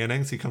pitches 3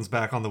 innings. He comes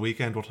back on the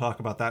weekend. We'll talk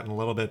about that in a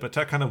little bit. But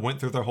Tech kind of went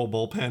through their whole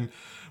bullpen.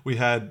 We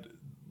had,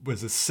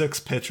 6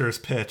 pitchers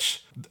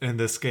pitch in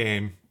this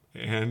game.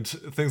 And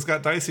things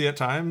got dicey at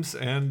times.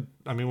 And,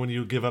 I mean, when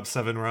you give up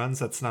 7 runs,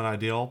 that's not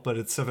ideal. But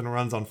it's 7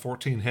 runs on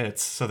 14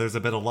 hits. So there's a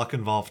bit of luck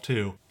involved,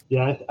 too.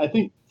 Yeah, I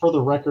think for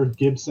the record,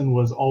 Gibson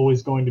was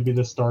always going to be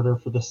the starter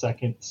for the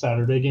second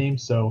Saturday game.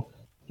 So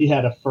he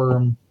had a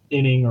firm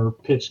inning or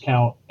pitch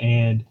count.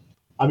 And,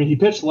 I mean, he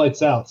pitched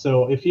lights out.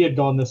 So if he had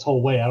gone this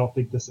whole way, I don't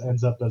think this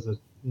ends up as a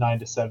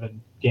 9-7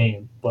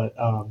 game. But,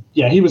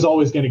 yeah, he was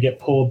always going to get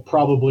pulled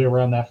probably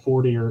around that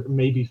 40 or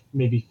maybe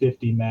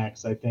 50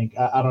 max, I think.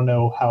 I don't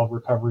know how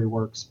recovery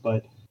works,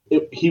 but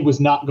he was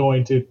not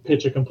going to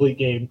pitch a complete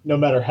game no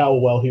matter how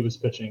well he was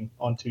pitching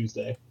on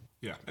Tuesday.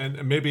 Yeah,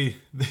 and maybe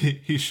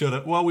he should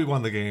have. Well, we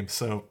won the game,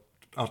 so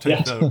I'll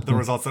take the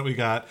results that we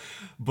got.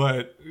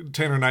 But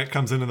Tanner Knight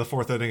comes in the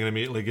 4th inning and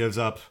immediately gives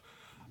up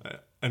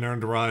an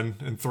earned run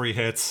and 3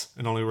 hits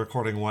and only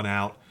recording 1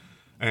 out.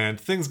 And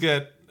things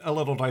get a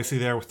little dicey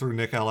there through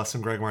Nick Ellis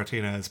and Greg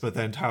Martinez, but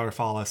then Tyler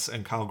Follis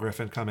and Kyle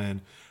Griffin come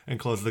in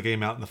and close the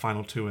game out in the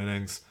final 2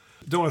 innings.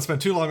 Don't want to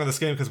spend too long on this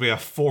game because we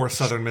have 4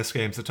 Southern Miss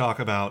games to talk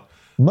about.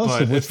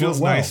 But it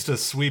feels nice to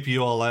sweep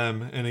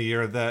ULM in a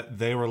year that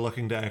they were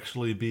looking to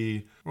actually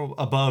be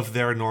above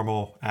their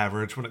normal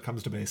average when it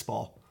comes to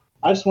baseball.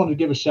 I just wanted to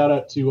give a shout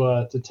out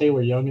to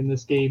Taylor Young in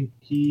this game.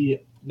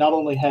 He not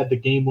only had the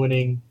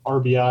game-winning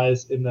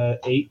RBIs in the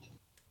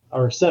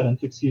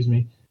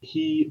 7th,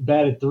 he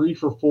batted 3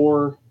 for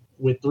 4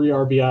 with 3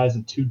 RBIs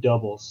and 2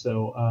 doubles.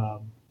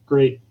 So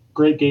great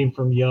game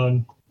from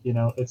Young. You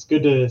know, it's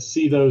good to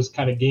see those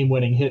kind of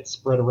game-winning hits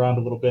spread around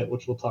a little bit,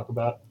 which we'll talk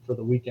about for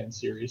the weekend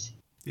series.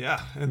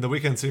 Yeah, and the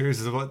weekend series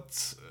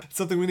is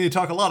something we need to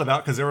talk a lot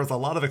about because there was a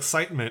lot of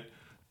excitement.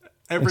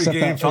 Every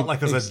game felt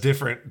like it was a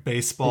different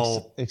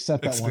baseball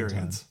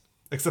experience.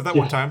 Except that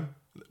one time.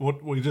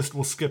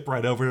 We'll skip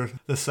right over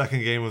the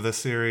second game of this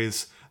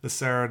series, the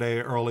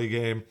Saturday early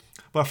game.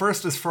 But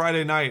first is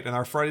Friday night, and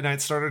our Friday night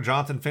starter,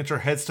 Jonathan Fincher,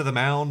 heads to the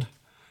mound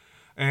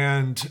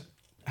and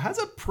has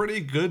a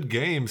pretty good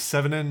game.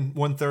 7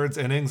 1/3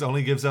 innings,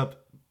 only gives up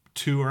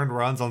 2 earned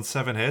runs on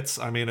 7 hits.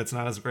 I mean, it's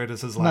not as great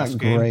as his last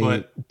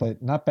game,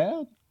 but not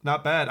bad.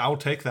 Not bad. I will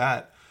take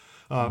that,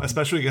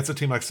 especially against a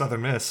team like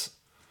Southern Miss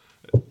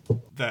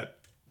that,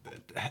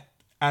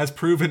 as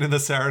proven in the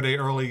Saturday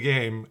early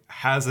game,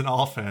 has an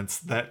offense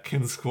that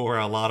can score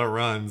a lot of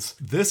runs.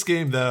 This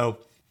game, though,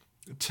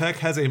 Tech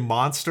has a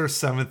monster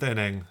 7th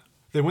inning.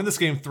 They win this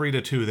game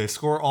 3-2. They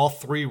score all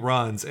 3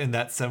 runs in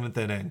that 7th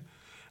inning.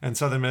 And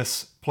Southern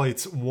Miss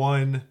plates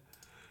 1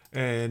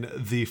 in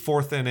the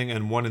 4th inning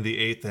and 1 in the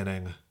 8th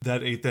inning.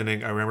 That 8th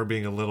inning, I remember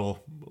being a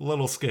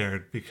little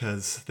scared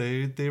because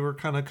they were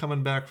kind of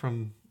coming back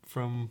from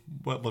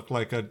what looked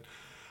like a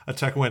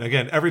Tech win.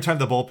 Again, every time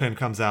the bullpen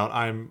comes out,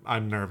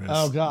 I'm nervous.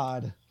 Oh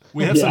God.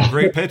 We have some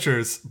great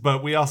pitchers,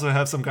 but we also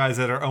have some guys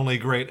that are only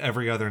great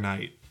every other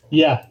night.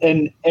 Yeah,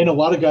 and a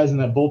lot of guys in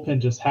that bullpen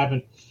just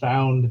haven't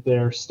found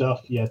their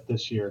stuff yet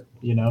this year.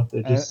 You know,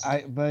 they just.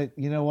 But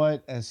you know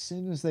what? As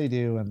soon as they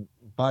do, and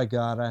by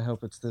God, I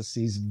hope it's this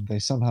season, they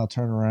somehow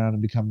turn around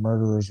and become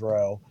Murderers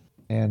Row,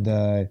 and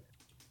well,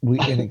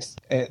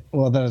 that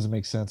doesn't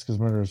make sense because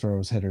Murderers Row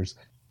is hitters,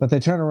 but they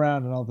turn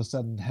around and all of a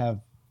sudden have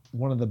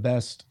one of the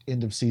best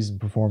end of season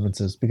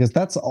performances because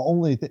that's the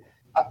only thing.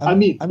 I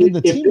mean,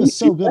 the team is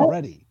so good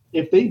already.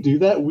 If they do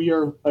that, we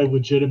are a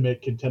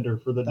legitimate contender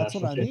for the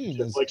national championship. That's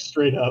what I mean. Like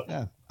straight up.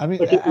 Yeah, I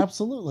mean,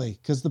 absolutely,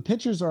 because the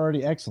pitchers are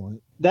already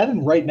excellent. That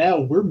and right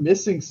now we're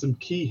missing some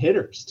key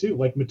hitters too.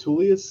 Like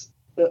Matulius,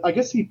 I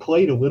guess he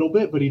played a little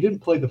bit, but he didn't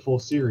play the full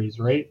series,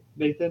 right,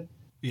 Nathan?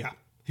 Yeah,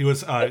 he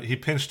was. He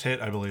pinched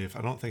hit, I believe.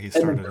 I don't think he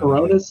started. And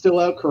Corona's still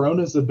out.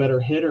 Corona's a better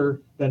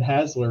hitter than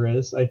Hasler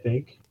is, I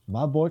think.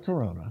 My boy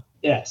Corona.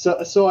 Yeah.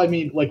 So I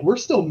mean, like we're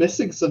still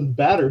missing some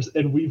batters,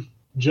 and we've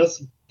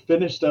just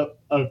finished up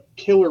a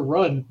killer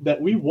run that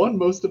we won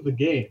most of the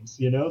games,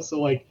 you know? So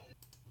like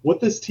what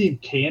this team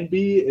can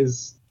be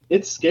is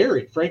it's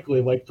scary,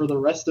 frankly, like for the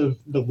rest of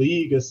the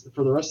league,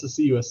 for the rest of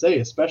CUSA,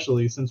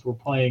 especially since we're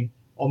playing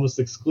almost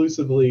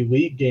exclusively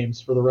league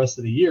games for the rest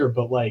of the year.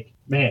 But like,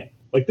 man,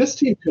 like this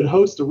team could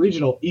host a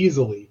regional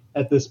easily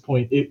at this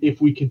point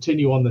if we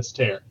continue on this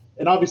tear.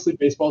 And obviously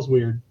baseball's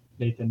weird.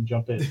 Nathan,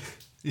 jump in.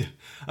 Yeah.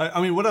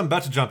 I mean, what I'm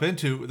about to jump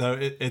into, though,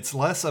 it's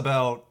less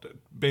about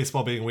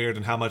baseball being weird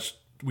and how much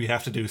we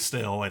have to do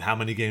still and how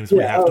many games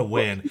we have to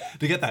win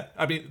to get that.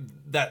 I mean,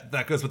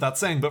 that goes without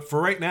saying. But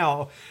for right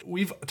now,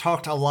 we've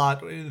talked a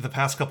lot in the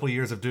past couple of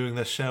years of doing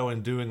this show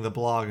and doing the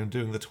blog and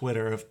doing the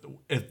Twitter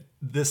if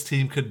this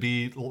team could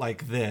be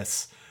like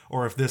this,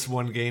 or if this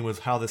one game was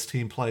how this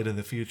team played in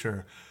the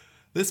future.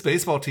 This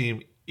baseball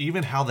team,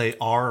 even how they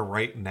are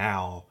right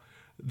now,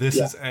 this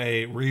is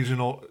a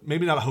regional,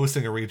 maybe not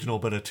hosting a regional,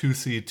 but a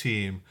 2-seed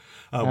team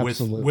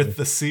with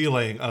the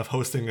ceiling of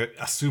hosting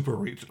a super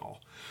regional.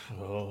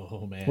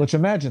 Oh, man. Which,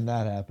 imagine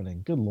that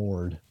happening. Good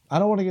Lord. I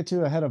don't want to get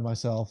too ahead of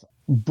myself.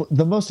 But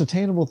the most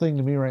attainable thing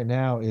to me right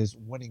now is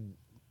winning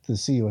the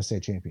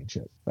CUSA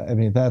championship. I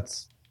mean,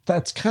 that's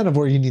kind of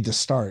where you need to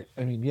start.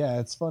 I mean, yeah,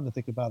 it's fun to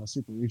think about a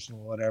super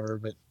regional or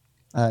whatever,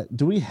 but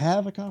do we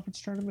have a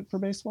conference tournament for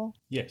baseball?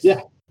 Yes.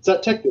 Yeah, it's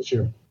at Tech this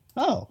year.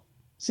 Oh,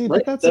 see,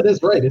 right? That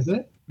is right, isn't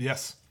it?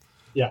 Yes.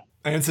 Yeah.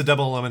 And it's a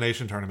double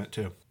elimination tournament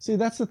too. See,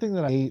 that's the thing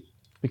that I hate,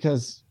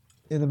 because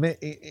in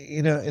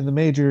the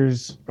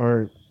majors,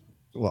 or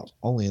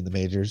only in the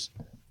majors,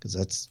 because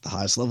that's the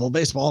highest level of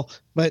baseball,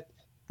 but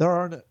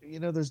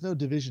there's no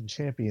division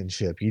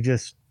championship. You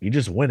just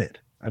win it.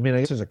 I mean, I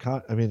guess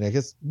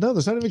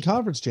there's not even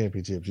conference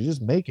championships. You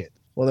just make it.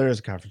 Well, there is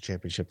a conference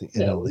championship, the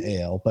NL and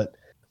the AL, but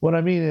what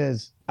I mean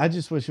is, I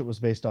just wish it was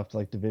based off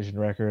like division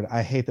record.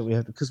 I hate that we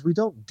have to, because we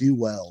don't do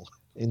well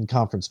in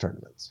conference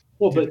tournaments.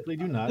 Well, but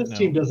this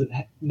team doesn't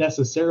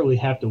necessarily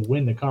have to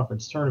win the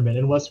conference tournament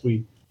unless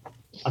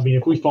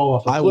if we fall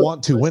off. I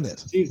want to win it.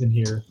 Season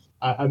here.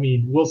 I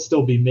mean, we'll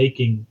still be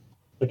making,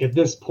 like at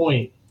this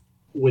point,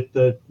 with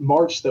the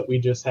March that we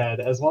just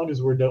had. As long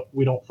as we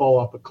don't fall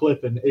off a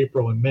cliff in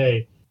April and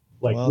May,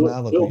 like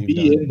we'll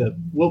be in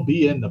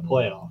the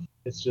playoff.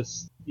 It's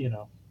just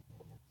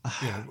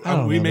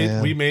Yeah, we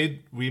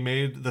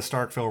made the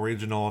Starkville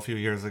Regional a few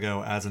years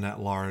ago as an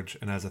at-large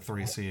and as a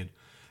 3-seed,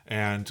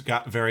 and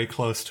got very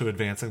close to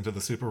advancing to the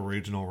Super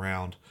Regional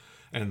round.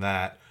 And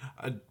that,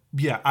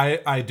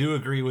 I do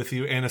agree with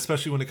you, and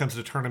especially when it comes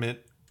to tournament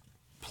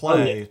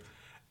play,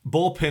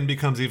 bullpen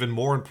becomes even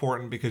more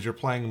important because you're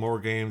playing more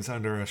games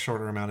under a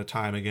shorter amount of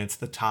time against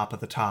the top of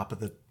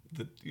the.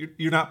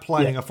 You're not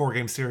playing a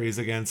 4-game series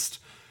against.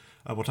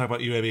 We'll talk about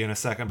UAB in a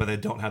second, but they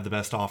don't have the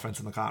best offense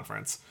in the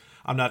conference.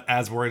 I'm not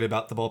as worried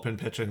about the bullpen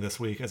pitching this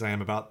week as I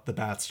am about the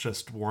bats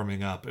just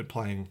warming up and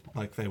playing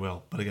like they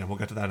will. But again, we'll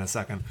get to that in a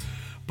second.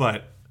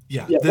 But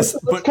let's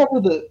cover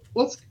the.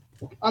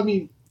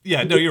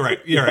 Yeah, no, you're right.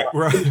 You're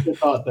right. Good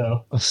thought,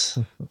 though.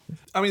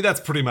 I mean, that's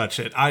pretty much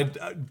it.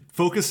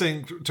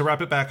 Focusing to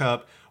wrap it back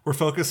up. We're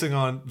focusing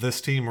on this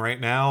team right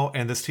now,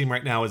 and this team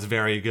right now is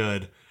very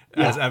good,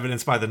 as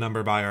evidenced by the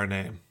number by our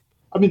name.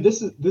 I mean,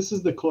 this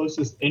is the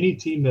closest any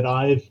team that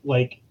I've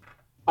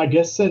I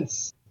guess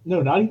since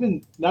not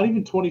even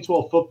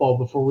 2012 football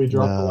before we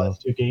dropped the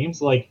last 2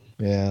 games.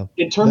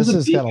 In terms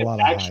of being an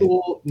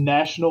actual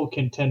national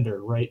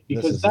contender, right?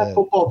 Because that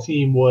football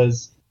team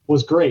was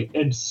great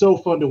and so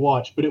fun to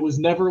watch, but it was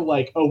never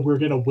like, oh, we're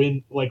gonna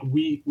win. Like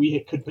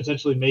we could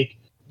potentially make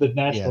the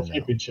national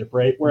championship,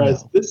 right?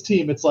 Whereas this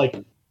team, it's like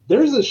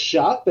there's a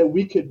shot that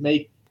we could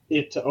make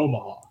it to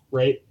Omaha,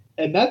 right?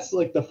 And that's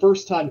like the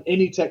first time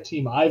any Tech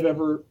team I've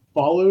ever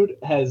followed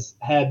has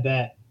had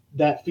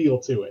that feel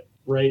to it,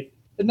 right?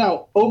 And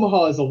now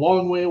Omaha is a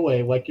long way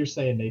away, like you're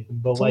saying, Nathan.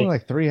 But it's only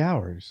like 3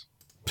 hours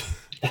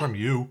from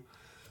you.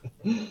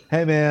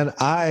 Hey man,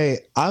 I'm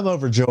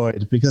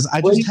overjoyed because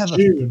I just have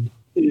June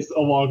is a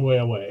long way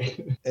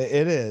away.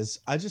 It is.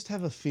 I just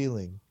have a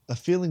feeling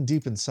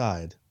deep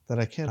inside that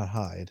I cannot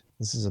hide.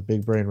 This is a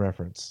big brain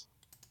reference.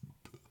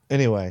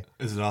 Anyway,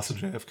 is it also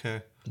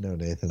JFK? No,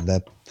 Nathan.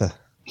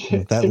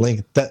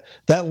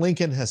 That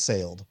Lincoln has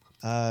sailed.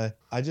 I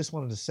just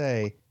wanted to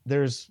say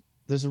there's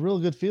a real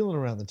good feeling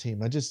around the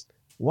team.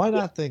 Why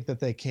not think that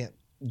they can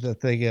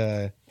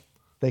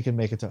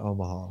make it to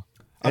Omaha?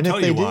 I'll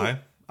tell you why.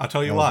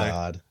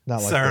 God,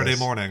 not like Saturday this.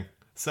 morning.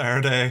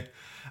 Saturday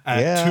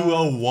at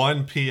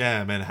 2:01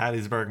 p.m. in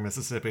Hattiesburg,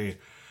 Mississippi.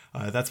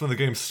 That's when the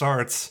game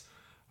starts.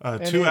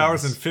 2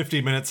 hours and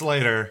 50 minutes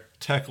later,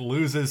 Tech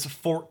loses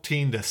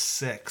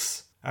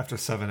 14-6 after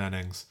 7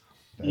 innings.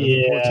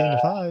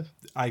 14-5.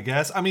 I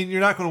guess. I mean, you're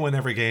not going to win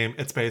every game.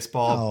 It's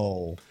baseball.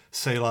 Oh.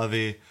 C'est la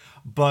vie.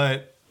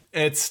 But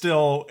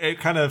it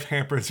kind of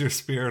hampers your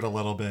spirit a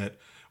little bit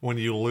when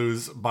you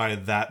lose by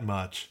that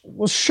much.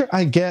 Well, sure,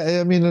 I get.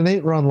 I mean, an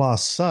 8-run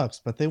loss sucks,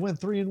 but they went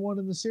 3-1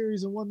 in the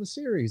series and won the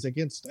series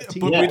against a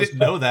team. But we didn't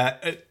know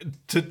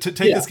that. To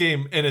take this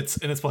game in its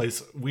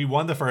place, we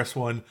won the first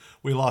one,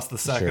 we lost the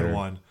second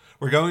one.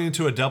 We're going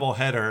into a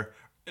doubleheader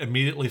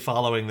immediately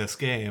following this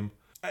game.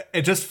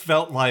 It just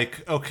felt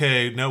like,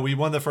 okay, no, we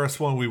won the first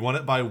one. We won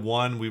it by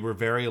 1. We were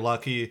very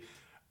lucky.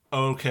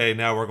 okay,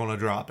 now we're going to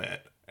drop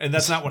it. And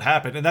that's not what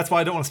happened. And that's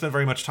why I don't want to spend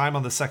very much time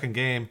on the second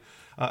game.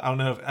 I don't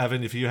know,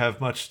 Evan, if you have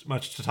much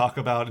to talk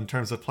about in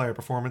terms of player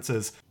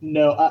performances.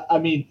 No, I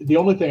mean, the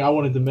only thing I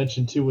wanted to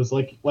mention too was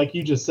like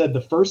you just said,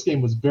 the first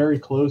game was very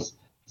close.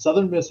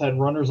 Southern Miss had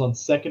runners on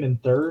second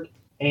and third,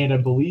 and I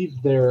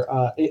believe they're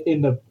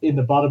in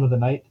the bottom of the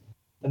ninth,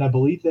 and I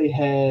believe they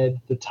had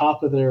the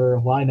top of their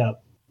lineup.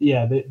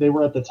 Yeah, they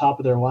were at the top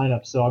of their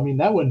lineup. So I mean,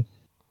 that one,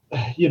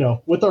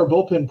 with our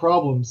bullpen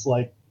problems,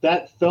 like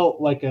that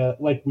felt like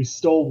we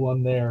stole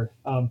one there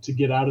to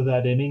get out of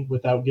that inning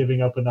without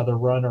giving up another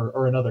run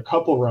or another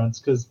couple runs,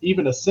 because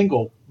even a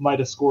single might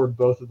have scored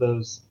both of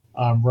those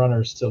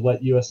runners to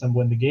let USM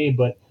win the game.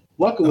 But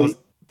luckily,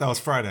 that was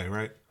Friday,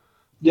 right?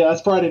 Yeah,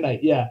 that's Friday night.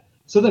 Yeah.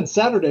 So then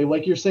Saturday,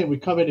 like you're saying, we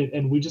come in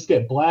and we just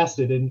get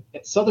blasted. And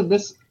Southern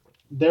Miss,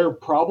 their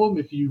problem,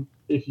 if you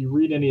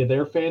read any of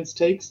their fans'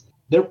 takes,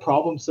 their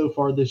problem so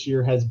far this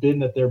year has been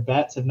that their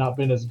bats have not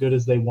been as good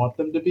as they want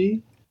them to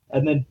be.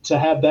 And then to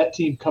have that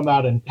team come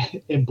out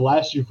and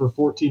blast you for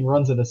 14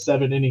 runs in a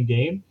 7-inning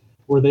game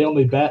where they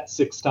only bat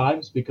 6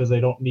 times because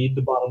they don't need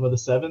the bottom of the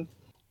 7th,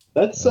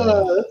 that's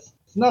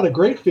not a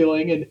great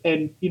feeling.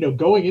 And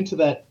going into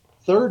that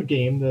third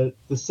game,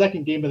 the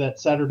second game of that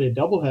Saturday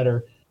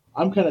doubleheader,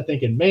 I'm kind of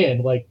thinking,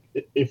 man, like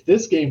if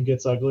this game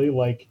gets ugly,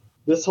 like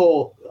this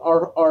whole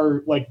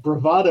our like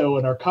bravado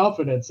and our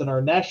confidence and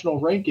our national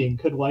ranking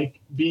could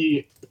like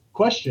be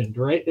questioned,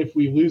 right? If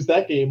we lose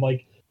that game,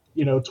 like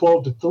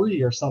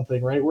 12-3 or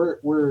something, right?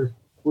 We're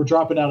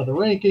dropping out of the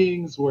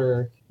rankings.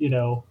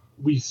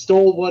 We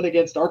stole one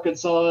against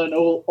Arkansas and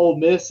Ole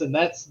Miss, and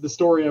that's the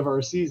story of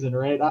our season,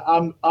 right?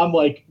 I'm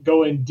like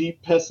going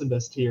deep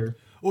pessimist here.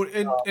 Well,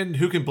 and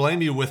who can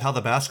blame you with how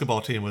the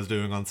basketball team was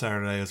doing on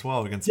Saturday as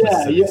well against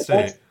Mississippi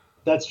State?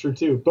 That's true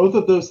too. Both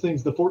of those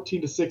things, the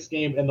 14-6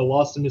 game and the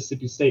loss to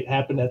Mississippi State,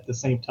 happened at the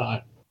same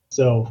time.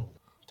 So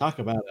talk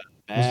about it.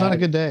 It's not a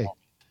good day.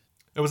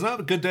 It was not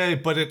a good day,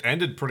 but it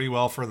ended pretty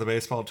well for the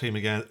baseball team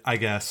again, I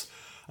guess.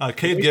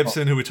 Cade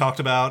Gibson, who we talked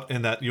about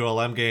in that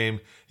ULM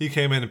game, he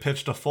came in and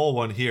pitched a full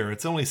one here.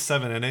 It's only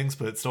 7 innings,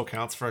 but it still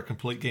counts for a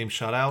complete game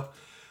shutout.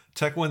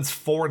 Tech wins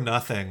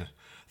 4-0,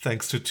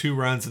 thanks to 2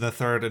 runs in the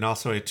third and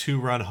also a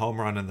 2-run home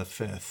run in the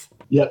 5th.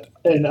 Yep,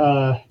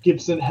 and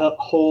Gibson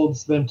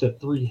holds them to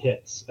 3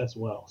 hits as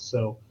well.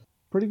 So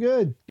pretty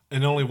good.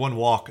 And only 1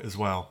 walk as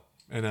well,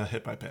 and a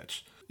hit by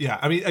pitch. Yeah,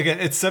 I mean, again,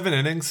 it's 7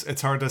 innings.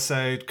 It's hard to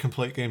say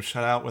complete game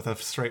shutout with a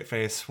straight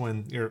face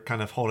when you're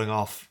kind of holding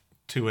off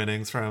 2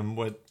 innings from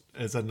what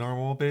is a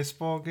normal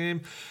baseball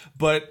game.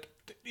 But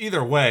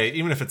either way,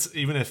 even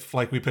if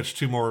like we pitched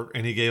 2 more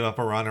and he gave up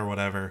a run or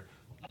whatever,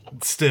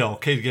 still,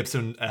 Cade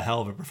Gibson, a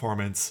hell of a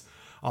performance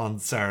on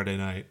Saturday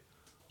night.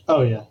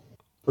 Oh yeah,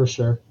 for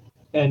sure.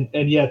 And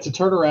yeah, to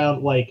turn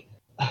around, like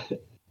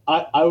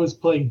I was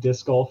playing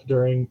disc golf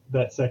during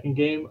that second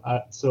game,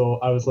 so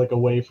I was like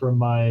away from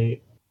my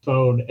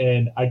phone,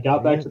 and I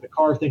got back to the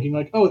car thinking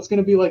like, oh, it's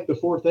going to be like the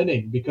 4th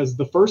inning, because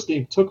the first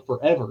game took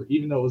forever,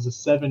 even though it was a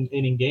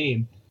 7-inning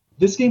game.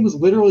 This game was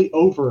literally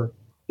over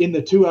in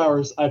the 2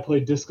 hours I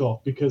played disc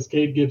golf because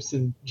Cade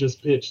Gibson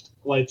just pitched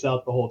lights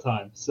out the whole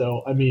time.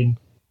 So, I mean...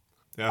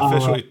 Yeah,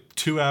 officially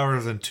 2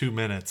 hours and 2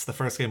 minutes. The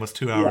first game was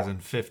 2 hours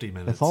and 50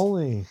 minutes.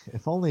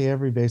 If only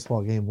every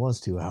baseball game was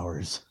 2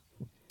 hours.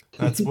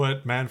 That's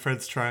what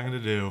Manfred's trying to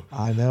do.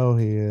 I know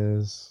he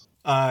is.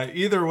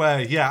 Either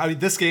way, yeah. I mean,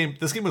 this game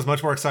was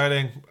much more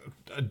exciting.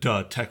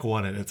 Duh, Tech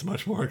won it. It's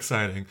much more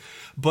exciting.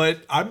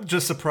 But I'm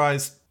just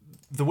surprised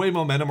the way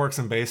momentum works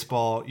in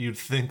baseball. You'd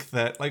think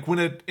that, like,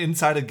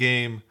 inside a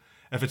game,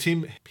 if a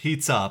team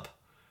heats up,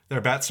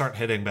 their bats start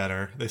hitting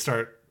better. They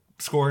start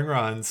scoring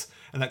runs,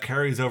 and that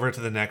carries over to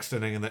the next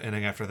inning and the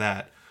inning after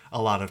that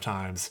a lot of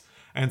times.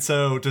 And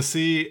so to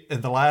see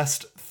in the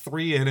last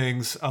 3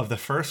 innings of the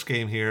first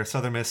game here,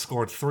 Southern Miss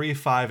scored 3,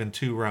 5, and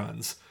 2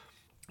 runs.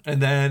 And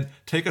then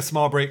take a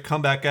small break,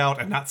 come back out,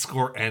 and not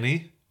score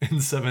any in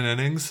 7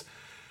 innings.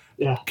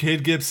 Yeah.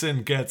 Cade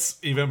Gibson gets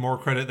even more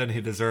credit than he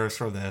deserves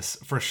for this,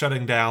 for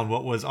shutting down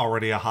what was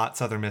already a hot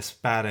Southern Miss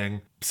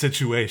batting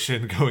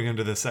situation going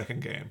into the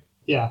second game.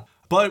 Yeah.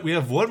 But we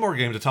have one more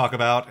game to talk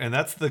about, and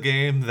that's the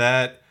game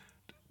that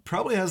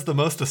probably has the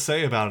most to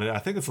say about it. I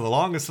think it's the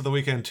longest of the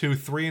weekend, too,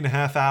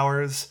 3.5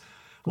 hours.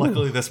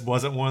 Luckily, this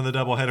wasn't one of the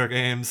doubleheader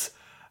games.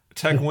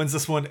 Tech wins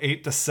this one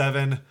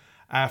 8-7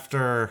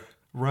 after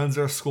runs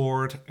are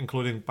scored,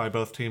 including by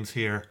both teams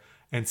here,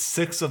 and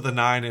 6 of the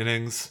 9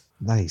 innings.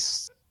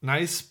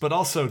 Nice, but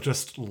also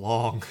just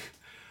long.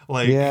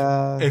 Like,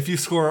 if you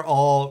score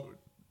all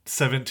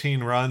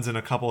 17 runs in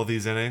a couple of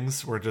these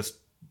innings, where just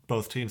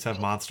both teams have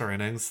monster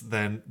innings,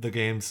 then the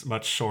game's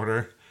much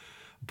shorter.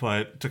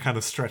 But to kind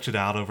of stretch it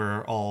out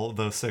over all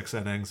those 6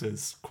 innings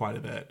is quite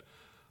a bit.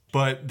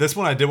 But this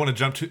one I did want to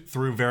jump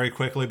through very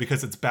quickly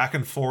because it's back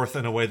and forth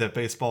in a way that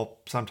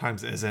baseball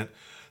sometimes isn't.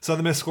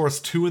 Southern Miss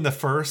scores 2 in the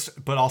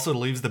first, but also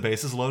leaves the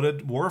bases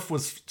loaded. Worf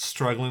was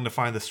struggling to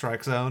find the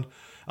strike zone.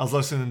 I was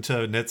listening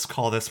to Nitz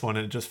call this one,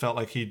 and it just felt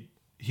like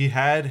he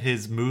had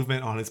his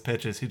movement on his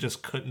pitches. He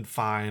just couldn't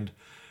find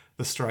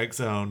the strike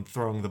zone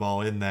throwing the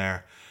ball in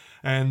there.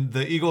 And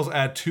the Eagles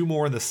add 2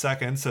 more in the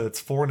second, so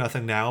it's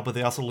 4-0 now, but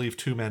they also leave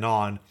 2 men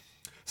on.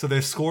 So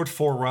they've scored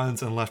 4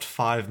 runs and left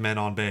 5 men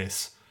on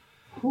base.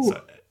 Ooh.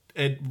 So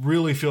it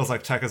really feels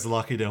like Tech is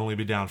lucky to only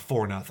be down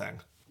 4-0.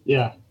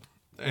 Yeah.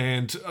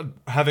 And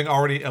having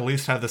already at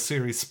least had the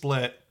series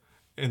split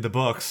in the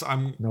books,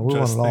 I'm we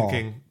just won it all.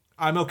 thinking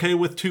I'm okay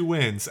with 2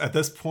 wins. At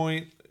this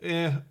point,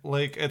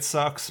 it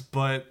sucks,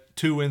 but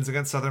 2 wins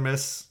against Southern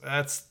Miss,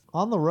 that's...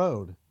 On the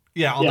road.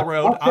 Yeah, on the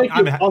road.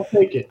 I'll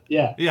take it.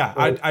 Yeah. Yeah,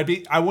 Right.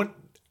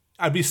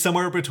 I'd be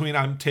somewhere between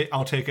I'll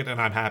take it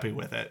and I'm happy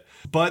with it.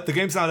 But the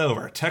game's not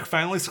over. Tech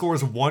finally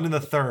scores 1 in the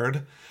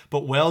third,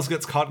 but Wales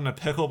gets caught in a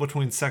pickle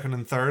between second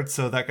and third,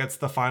 so that gets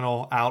the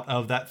final out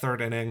of that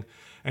third inning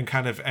and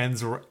kind of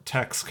ends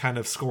Tech's kind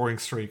of scoring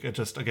streak. It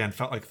just, again,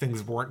 felt like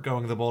things weren't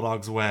going the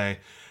Bulldogs' way.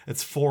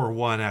 It's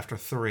 4-1 after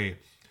 3.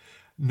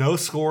 No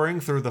scoring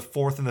through the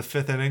fourth and the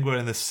fifth inning, but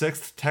in the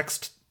sixth,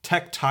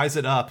 Tech ties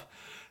it up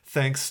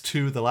thanks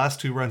to the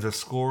last 2 runs are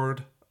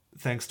scored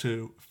thanks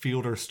to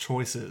fielders'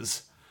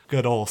 choices.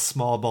 Good old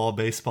small ball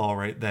baseball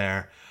right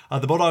there.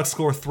 The Bulldogs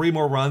score 3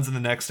 more runs in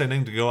the next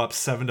inning to go up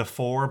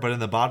 7-4, but in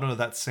the bottom of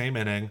that same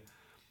inning,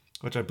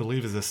 which I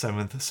believe is the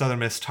 7th, Southern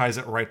Miss ties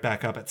it right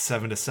back up at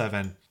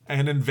 7-7.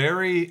 And in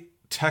very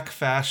Tech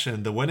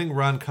fashion, the winning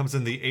run comes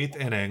in the 8th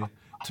inning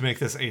to make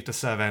this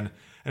 8-7,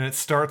 and it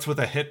starts with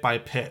a hit by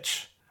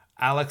pitch.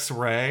 Alex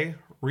Ray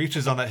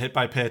reaches on that hit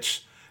by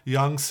pitch.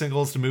 Young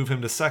singles to move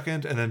him to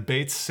second, and then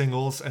Bates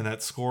singles, and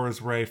that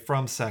scores Ray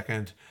from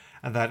second,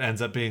 and that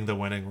ends up being the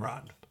winning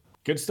run.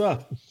 Good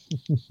stuff.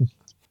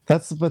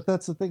 That's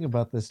the thing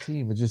about this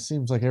team. It just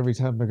seems like every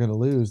time they're going to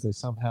lose, they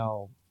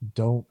somehow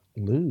don't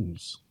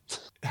lose.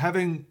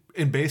 Having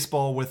in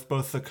baseball with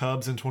both the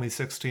Cubs in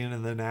 2016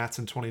 and the Nats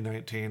in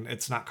 2019,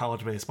 it's not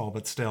college baseball,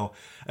 but still,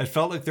 it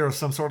felt like there was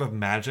some sort of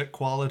magic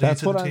quality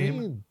That's to the what team. I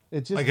mean.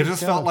 It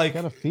just felt like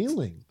got a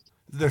feeling.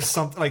 There's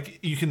something like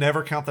you can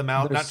never count them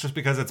out, not just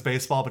because it's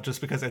baseball, but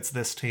just because it's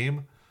this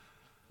team.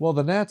 Well,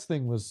 the Nats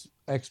thing was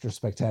extra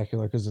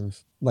spectacular because of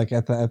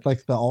at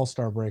the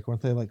All-Star break,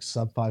 weren't they like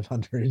sub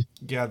 500?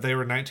 Yeah, they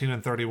were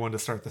 19-31 to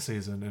start the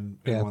season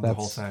and won the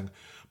whole thing.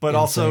 But insane.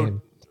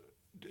 Also,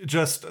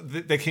 just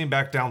they came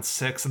back down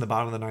 6 in the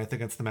bottom of the ninth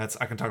against the Mets.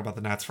 I can talk about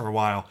the Nats for a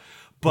while,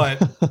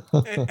 but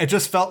it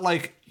just felt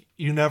like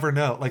you never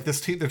know. Like this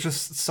team, there's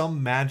just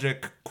some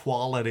magic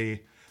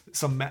quality.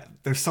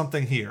 There's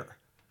something here.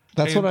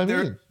 That's what I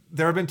mean.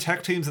 There have been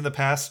Tech teams in the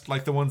past,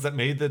 like the ones that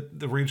made the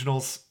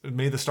regionals,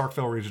 made the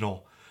Starkville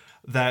regional,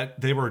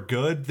 that they were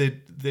good.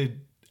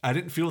 I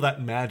didn't feel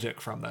that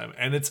magic from them,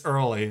 and it's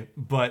early,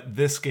 but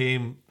this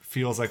game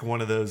feels like one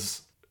of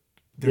those.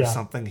 There's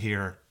something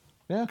here,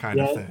 kind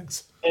of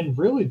things. And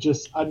really,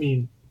 just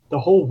the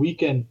whole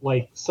weekend,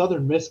 like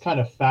Southern Miss kind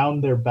of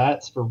found their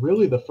bats for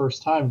really the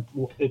first time.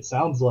 It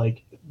sounds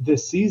like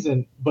this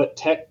season, but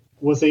Tech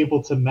was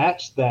able to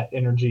match that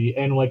energy.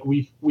 And like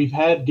we've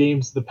had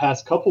games the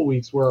past couple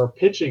weeks where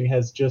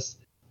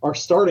our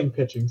starting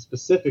pitching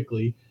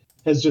specifically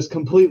has just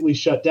completely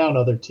shut down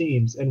other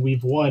teams. And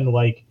we've won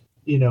I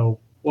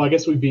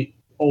guess we beat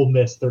Ole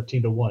Miss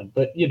 13-1,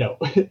 but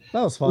that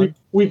was fun.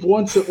 We've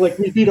won,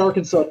 we beat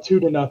Arkansas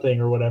 2-0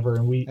 or whatever.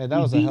 And that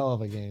was a hell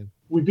of a game.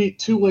 We beat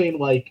Tulane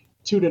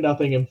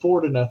 2-0 and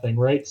 4-0.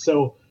 Right.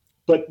 So,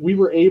 but we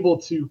were able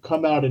to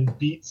come out and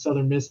beat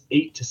Southern Miss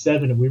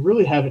 8-7, and we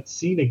really haven't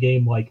seen a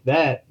game like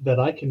that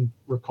I can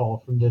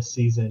recall from this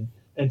season.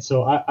 And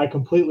so I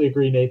completely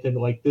agree, Nathan.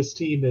 Like, this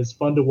team is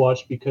fun to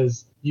watch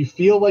because you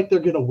feel like they're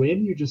going to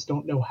win, you just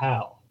don't know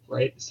how,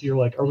 right? So you're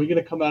like, are we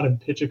going to come out and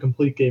pitch a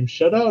complete game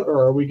shutout,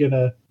 or are we going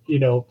to,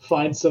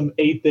 find some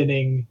 8th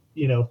inning,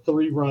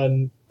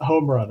 3-run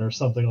home run or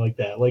something like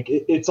that? Like,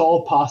 it's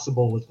all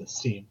possible with this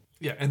team.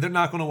 Yeah, and they're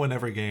not going to win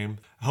every game.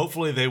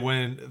 Hopefully they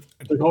win.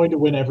 They're going to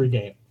win every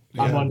game.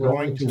 Yeah, I'm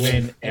going to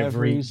win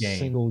every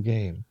single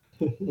game.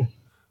 Well,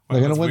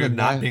 They're going to win. We're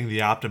not being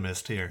the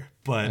optimist here,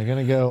 but they're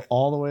going to go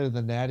all the way to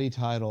the Natty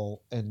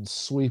title and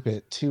sweep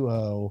it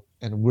 2-0,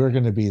 and we're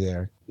going to be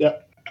there.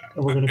 Yep,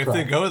 and we're going to if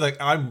try. they go,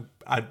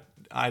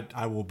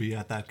 I will be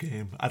at that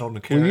game. I don't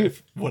care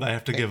what I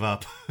have to give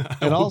up.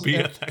 I will be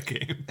at that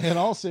game. In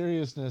all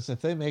seriousness,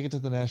 if they make it to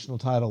the national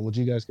title, would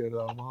you guys go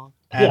to Omaha?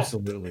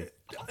 Absolutely.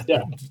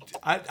 Yeah.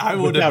 I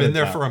would have been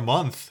there for a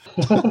month.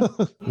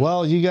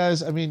 Well, you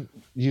guys,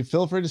 you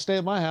feel free to stay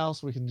at my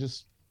house. We can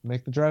just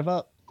make the drive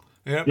up.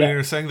 Yep, and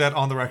you're saying that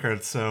on the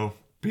record, so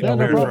be No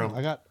prepared for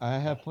problem. I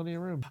have plenty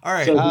of room. All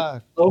right. So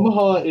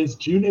Omaha is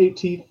June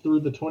 18th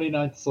through the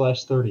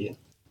 29th/30th.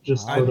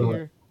 Just for the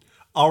record.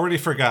 Already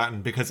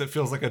forgotten because it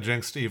feels like a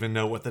jinx to even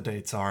know what the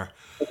dates are.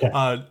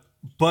 Okay.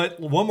 But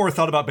one more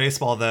thought about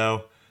baseball,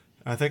 though.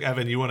 I think,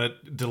 Evan, you want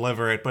to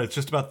deliver it, but it's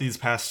just about these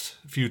past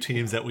few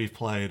teams that we've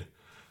played.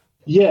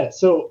 Yeah,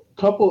 so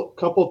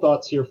couple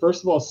thoughts here.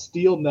 First of all,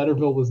 Steele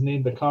Netterville was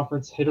named the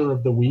conference hitter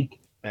of the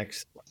week.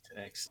 Excellent.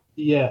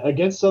 Yeah,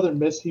 against Southern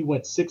Miss, he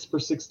went 6 for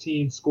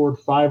 16, scored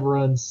 5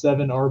 runs,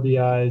 7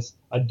 RBIs,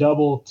 a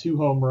double, 2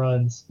 home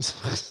runs.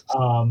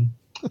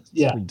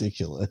 Yeah.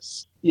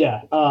 Ridiculous.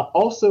 Yeah.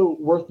 Also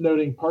worth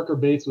noting, Parker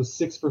Bates was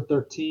 6 for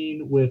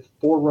 13 with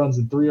 4 runs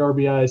and 3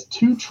 RBIs,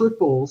 2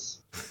 triples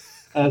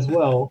as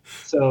well.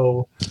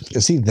 So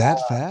is he that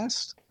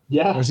fast?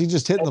 Yeah. Or is he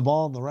just hitting the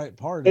ball in the right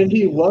part? And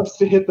he loves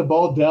to hit the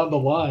ball down the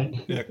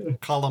line. Yeah,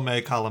 column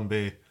A, column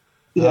B.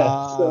 Yeah.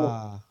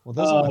 Well,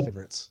 those are my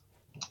favorites.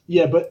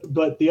 Yeah,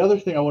 but the other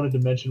thing I wanted to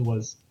mention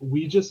was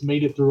we just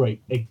made it through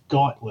a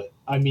gauntlet.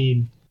 I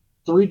mean,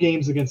 3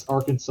 games against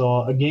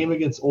Arkansas, a game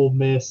against Ole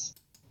Miss,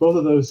 both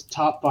of those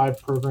top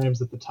 5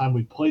 programs at the time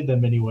we played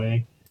them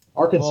anyway.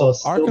 Arkansas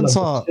number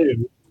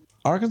 2.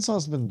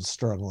 Arkansas's been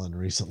struggling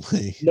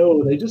recently.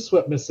 No, they just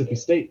swept Mississippi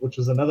State, which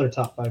was another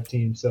top 5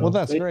 team. So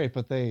that's great,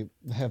 but they've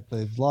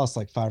lost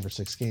like 5 or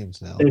 6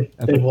 games now.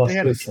 They've lost. They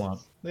had a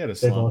slump.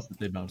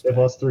 They've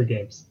lost 3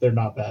 games. They're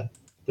not bad.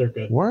 They're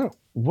good.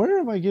 Where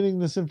am I getting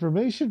this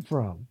information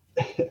from?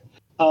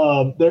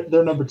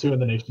 They're number 2 in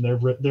the nation. They're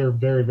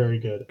very, very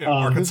good. Yeah,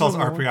 Arkansas's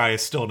RPI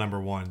is still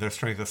number 1. Their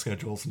strength of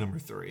schedule is number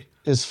 3.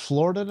 Is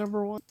Florida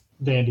number 1?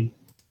 Vandy.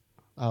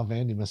 Oh,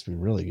 Vandy must be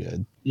really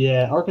good.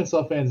 Yeah,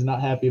 Arkansas fans not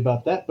happy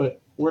about that,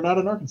 but we're not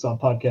an Arkansas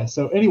podcast.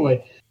 So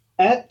anyway,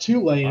 at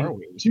Tulane,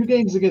 2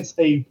 games against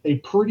a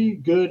pretty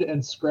good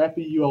and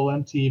scrappy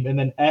ULM team, and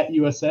then at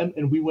USM,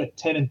 and we went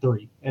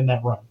 10-3 in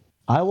that run.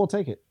 I will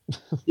take it.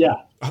 Yeah.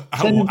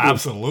 I will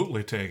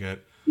absolutely take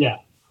it. Yeah.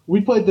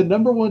 We played the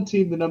number 1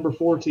 team, the number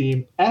 4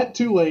 team at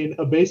Tulane,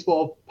 a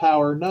baseball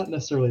power, not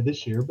necessarily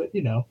this year, but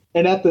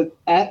and at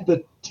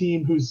the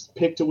team who's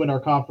picked to win our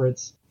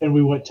conference, and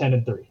we went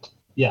 10-3.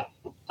 Yeah.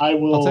 I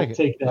will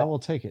take that. I will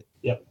take it.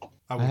 Yep.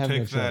 I will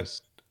take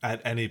that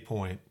at any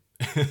point.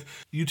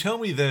 You tell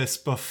me this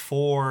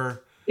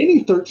before.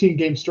 Any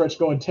 13-game stretch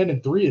going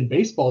 10-3 in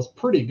baseball is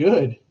pretty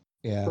good.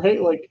 Yeah.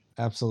 Right? Like,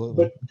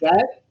 absolutely.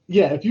 But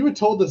if you had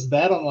told us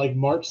that on like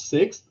March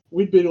 6th,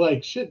 we'd be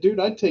like, shit, dude,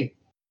 I'd take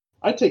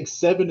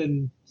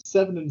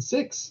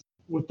 7-6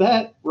 with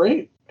that,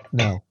 right?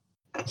 No.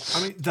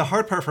 I mean, the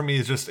hard part for me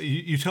is just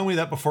you tell me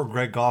that before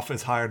Greg Goff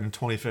is hired in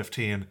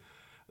 2015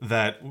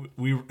 that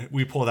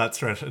we pull that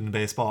stretch in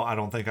baseball. I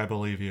don't think I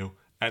believe you.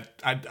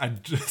 I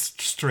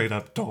just straight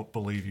up don't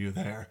believe you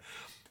there.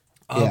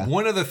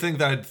 One other thing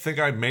that I think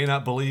I may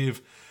not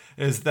believe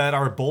is that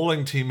our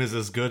bowling team is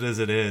as good as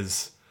it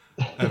is.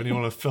 Evan, you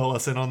want to fill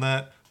us in on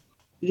that?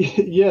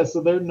 Yeah,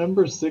 so they're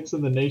number 6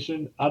 in the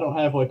nation. I don't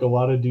have like a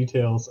lot of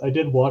details. I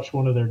did watch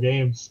one of their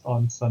games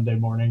on Sunday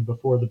morning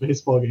before the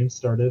baseball game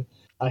started.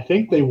 I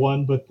think they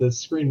won, but the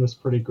screen was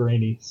pretty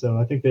grainy, so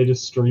I think they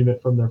just stream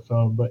it from their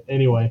phone. But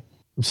anyway,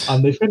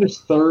 they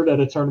finished 3rd at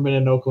a tournament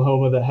in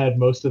Oklahoma that had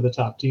most of the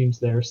top teams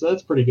there, so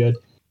that's pretty good.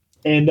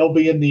 And they'll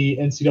be in the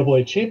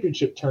NCAA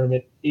championship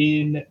tournament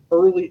in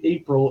early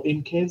April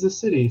in Kansas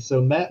City.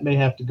 So Matt may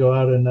have to go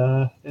out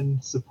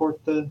and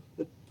support the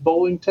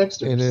bowling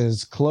texters. It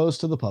is closed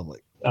to the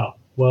public. Oh,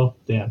 well,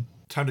 damn.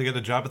 Time to get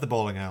a job at the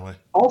bowling alley.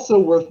 Also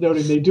worth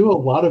noting, they do a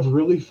lot of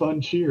really fun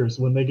cheers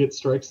when they get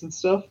strikes and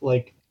stuff.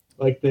 Like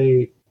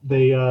they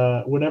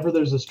whenever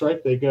there's a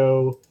strike, they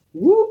go,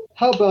 whoop,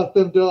 how about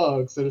them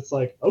dogs? And it's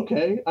like,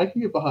 okay, I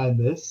can get behind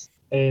this.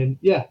 And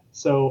yeah,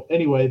 so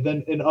anyway,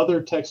 then in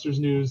other Texters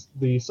news,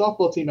 the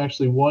softball team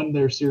actually won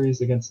their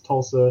series against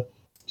Tulsa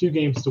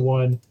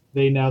 2-1.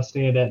 They now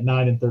stand at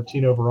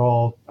 9-13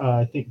 overall,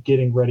 I think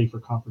getting ready for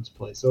conference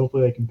play. So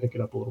hopefully they can pick it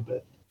up a little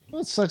bit.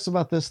 What sucks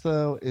about this,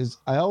 though, is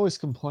I always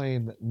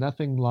complain that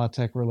nothing La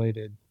Tech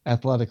related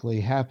athletically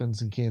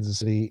happens in Kansas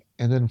City.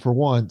 And then for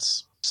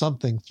once,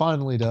 something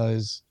finally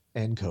does,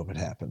 and COVID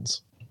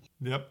happens.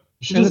 Yep.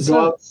 You should just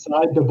go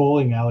outside the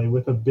bowling alley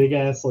with a big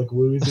ass like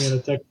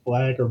Louisiana Tech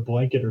flag or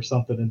blanket or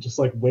something and just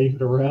like wave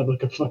it around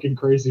like a fucking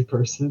crazy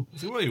person.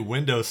 There's a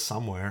window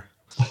somewhere.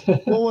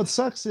 Well, what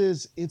sucks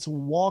is it's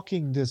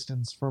walking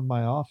distance from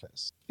my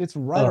office. It's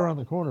right around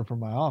the corner from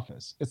my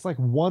office. It's like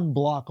 1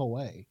 block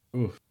away.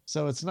 Oof.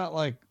 So it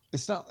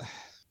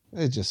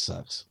just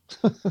sucks.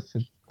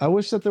 I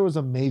wish that there was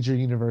a major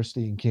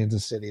university in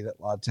Kansas City that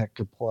La Tech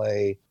could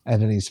play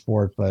at any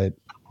sport, but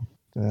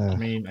I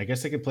mean, I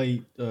guess they could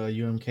play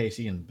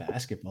UMKC in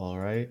basketball,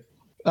 right?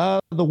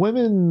 The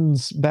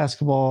women's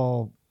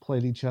basketball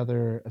played each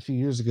other a few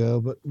years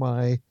ago, but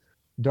my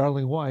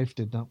darling wife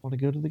did not want to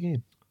go to the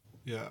game.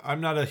 Yeah,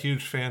 I'm not a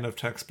huge fan of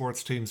Tech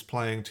sports teams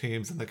playing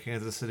teams in the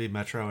Kansas City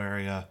metro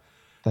area,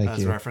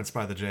 as referenced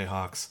by the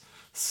Jayhawks.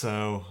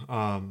 So,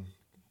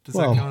 does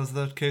that count as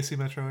the KC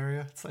metro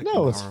area? It's like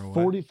no, it's away.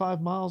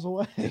 45 miles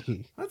away.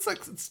 It's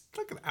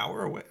like an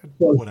hour away.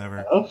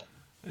 Whatever.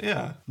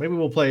 Yeah. Maybe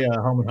we'll play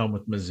home and home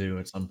with Mizzou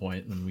at some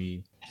point when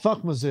we.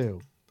 Fuck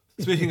Mizzou.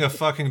 Speaking of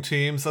fucking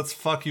teams, let's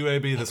fuck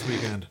UAB this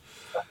weekend.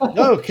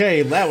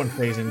 Okay, that one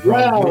plays in.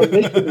 Wow,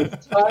 Nathan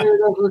is tired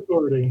of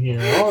recording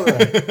here. All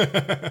right.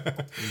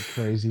 You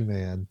crazy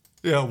man.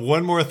 Yeah,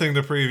 one more thing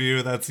to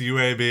preview. That's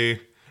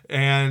UAB.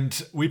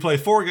 And we play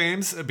 4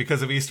 games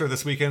because of Easter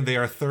this weekend. They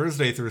are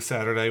Thursday through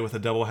Saturday with a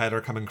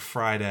doubleheader coming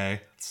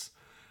Friday. It's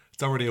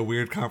already a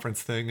weird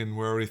conference thing, and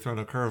we're already throwing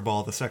a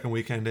curveball the second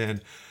weekend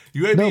in.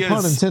 UAB no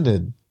pun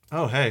intended.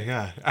 Oh, hey,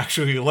 yeah.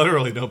 Actually,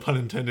 literally no pun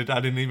intended. I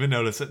didn't even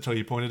notice it until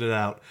you pointed it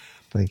out.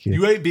 Thank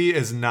you. UAB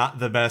is not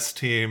the best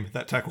team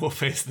that Tech will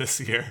face this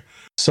year.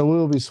 So we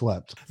will be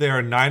swept. They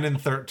are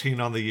 9-13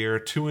 on the year,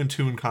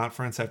 2-2 in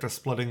conference after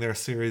splitting their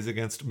series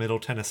against Middle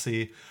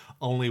Tennessee,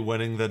 only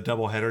winning the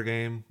doubleheader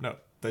game. No,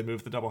 they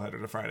moved the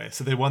doubleheader to Friday.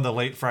 So they won the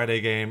late Friday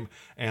game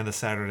and the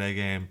Saturday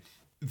game.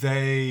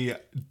 They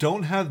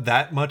don't have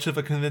that much of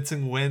a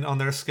convincing win on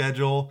their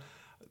schedule.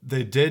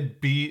 They did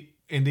beat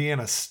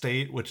Indiana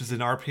State, which is an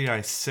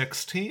RPI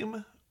 6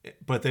 team,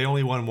 but they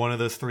only won one of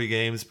those 3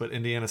 games. But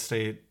Indiana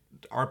State,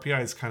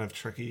 RPI is kind of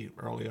tricky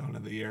early on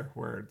in the year,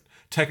 where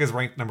Tech is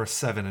ranked number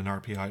 7 in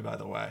RPI, by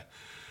the way.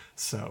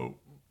 So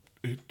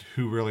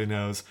who really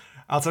knows?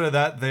 Outside of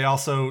that, they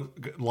also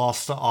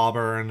lost to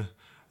Auburn.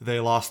 They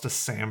lost to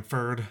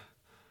Samford,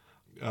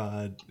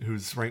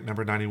 who's ranked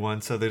number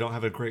 91. So they don't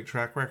have a great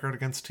track record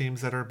against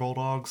teams that are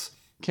Bulldogs.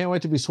 Can't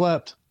wait to be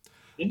swept.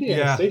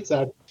 Indiana State's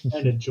out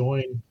trying to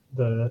join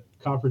the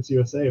Conference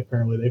USA,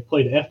 apparently. They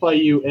played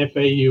FIU,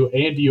 FAU,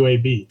 and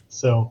UAB.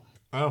 So,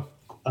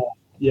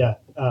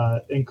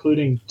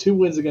 including 2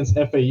 wins against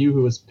FAU,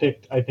 who was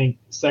picked, I think,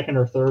 2nd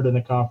or 3rd in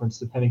the conference,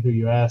 depending who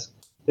you ask.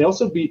 They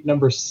also beat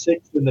number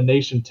 6 in the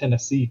nation,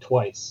 Tennessee,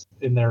 twice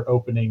in their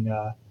opening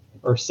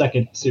or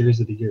second series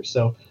of the year.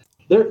 So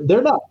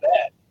they're not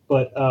bad.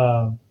 But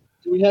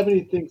do we have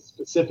anything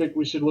specific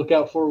we should look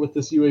out for with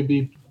this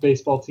UAB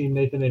baseball team,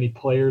 Nathan? Any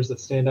players that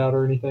stand out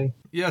or anything?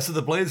 Yeah, so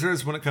the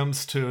Blazers, when it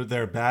comes to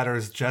their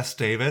batters, Jess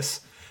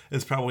Davis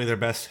is probably their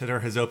best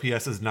hitter. His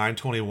OPS is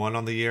 921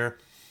 on the year.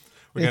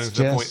 We're getting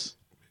to the point.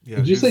 Yeah,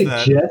 did you say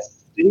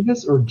Jess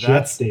Davis or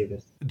Jeff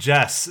Davis?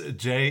 Jess,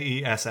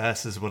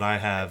 Jess is what I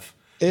have.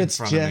 It's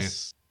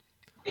Jess.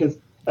 Because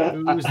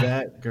who's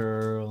that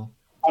girl?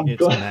 I'm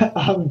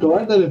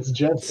glad that it's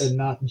Jess and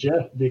not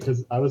Jeff,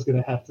 because I was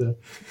going to have to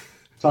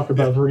talk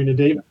about Verena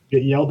Davis,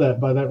 get yelled at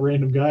by that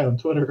random guy on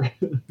Twitter.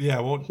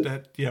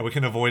 We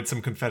can avoid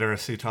some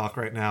Confederacy talk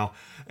right now.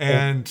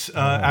 And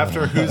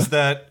after who's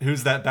that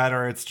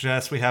batter? It's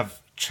Jess. We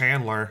have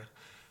Chandler.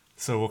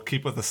 So we'll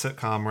keep with the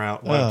sitcom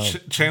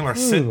route. Chandler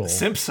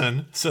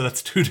Simpson. So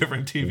that's 2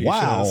 different TV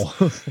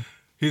shows.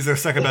 He's their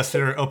second best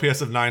hitter,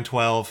 OPS of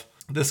 912.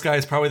 This guy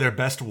is probably their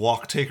best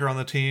walk taker on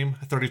the team.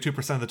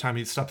 32% of the time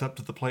he steps up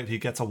to the plate, he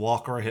gets a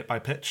walk or a hit by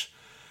pitch,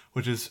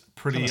 which is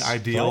pretty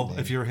ideal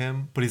if you're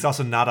him. But he's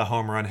also not a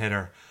home run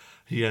hitter.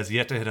 He has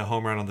yet to hit a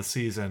home run on the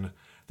season.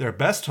 Their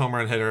best home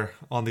run hitter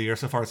on the year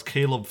so far is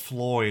Caleb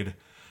Floyd.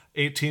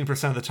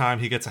 18% of the time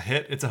he gets a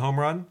hit, it's a home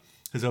run.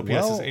 His OPS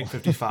is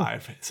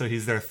 855, so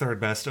he's their 3rd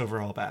best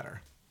overall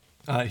batter.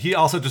 He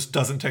also just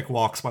doesn't take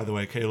walks, by the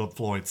way, Caleb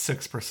Floyd,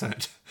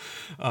 6%.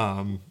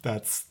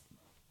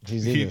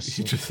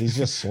 He's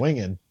just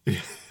swinging.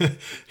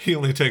 He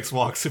only takes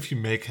walks if you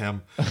make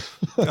him.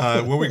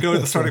 When we go to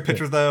the starting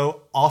pitchers,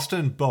 though,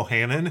 Austin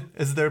Bohannon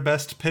is their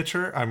best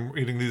pitcher. I'm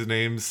reading these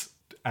names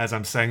as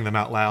I'm saying them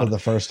out loud. For the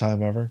first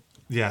time ever?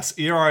 Yes.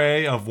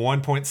 ERA of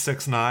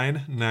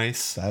 1.69.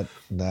 Nice.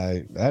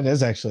 That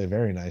is actually a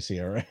very nice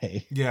ERA.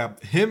 Yeah.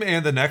 Him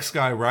and the next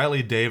guy,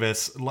 Riley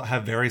Davis,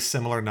 have very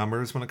similar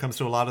numbers when it comes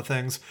to a lot of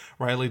things.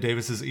 Riley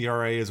Davis's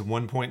ERA is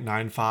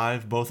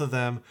 1.95. Both of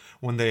them,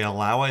 when they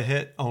allow a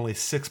hit, only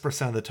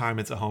 6% of the time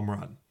it's a home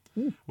run,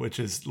 which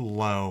is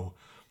low.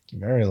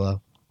 Very low.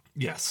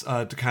 Yes.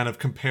 To kind of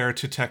compare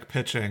to Tech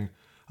pitching,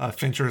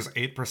 Fincher's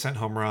 8%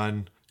 home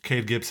run.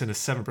 Cade Gibson is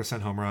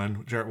 7% home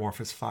run. Jarrett Wharf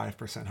is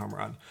 5% home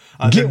run.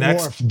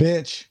 Wharf,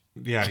 bitch.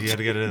 Yeah, he had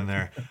to get it in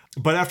there.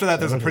 But after that,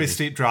 there's a pretty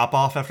steep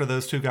drop-off after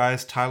those 2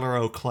 guys. Tyler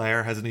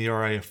O'Clair has an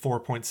ERA of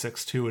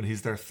 4.62, and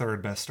he's their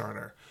 3rd best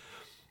starter.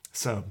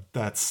 So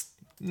that's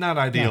not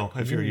ideal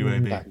if you're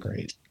UAB. Not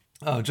great.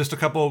 Just a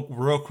couple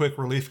real quick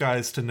relief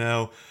guys to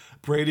know.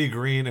 Brady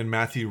Green and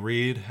Matthew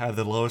Reed have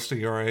the lowest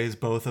ERAs,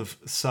 both of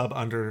sub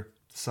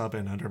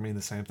and under mean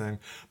the same thing.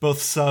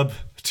 Both sub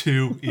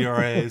 2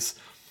 ERAs.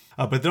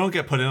 But they don't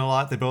get put in a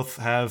lot. They both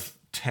have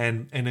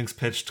 10 innings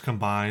pitched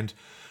combined.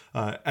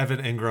 Evan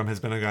Ingram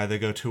has been a guy they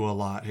go to a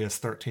lot. He has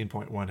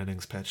 13.1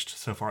 innings pitched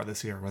so far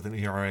this year with an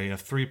ERA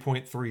of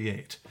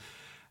 3.38.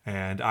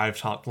 And I've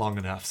talked long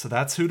enough. So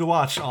that's who to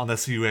watch on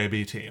this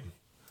UAB team.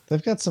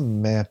 They've got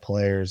some meh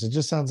players. It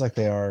just sounds like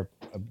they are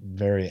a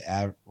very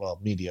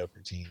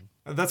mediocre team.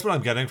 That's what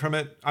I'm getting from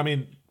it. I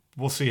mean,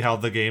 we'll see how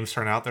the games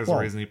turn out. There's a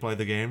reason you play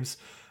the games.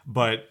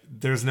 But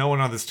there's no one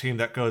on this team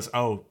that goes,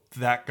 oh,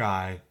 that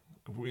guy,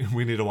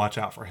 we need to watch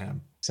out for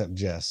him. Except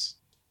Jess.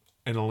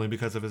 And only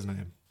because of his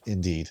name.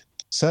 Indeed.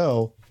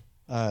 So,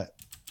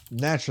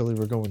 naturally,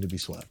 we're going to be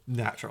swept.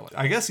 Naturally.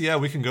 I guess,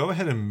 we can go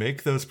ahead and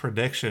make those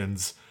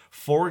predictions.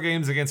 4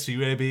 games against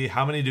UAB.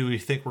 How many do we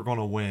think we're going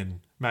to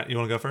win? Matt, you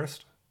want to go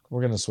first?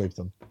 We're going to sweep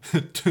them.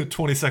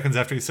 20 seconds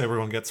after you say we're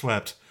going to get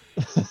swept,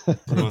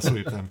 we're going to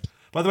sweep them.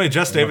 By the way,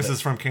 Jess Davis is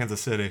from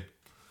Kansas City.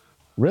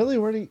 Really?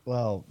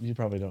 You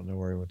probably don't know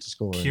where he went to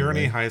school.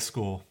 Kearney High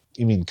School.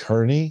 You mean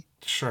Kearney?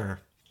 Sure.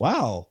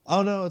 Wow.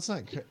 Oh, no, it's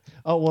not.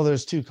 Oh, well,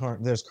 there's 2.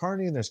 There's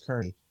Kearney and there's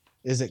Kearney.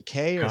 Is it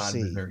K or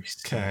C?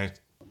 K.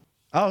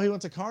 Oh, he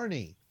went to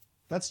Kearney.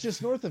 That's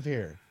just north of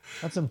here.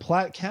 That's in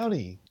Platte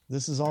County.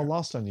 This is all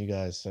lost on you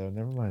guys, so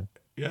never mind.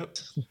 Yep.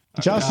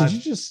 Josh,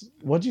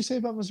 what'd you say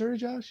about Missouri,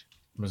 Josh?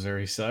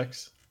 Missouri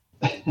sucks.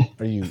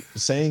 Are you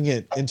saying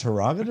it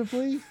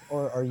interrogatively,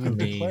 or are you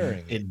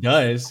declaring it? It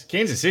does.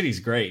 Kansas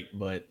City's great,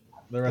 but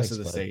the rest Thanks, of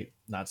the bud. state,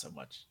 not so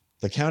much.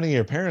 The county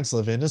your parents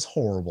live in is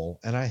horrible,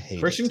 and I hate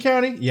Christian it.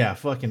 County? Yeah,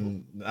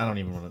 fucking. I don't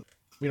even want to.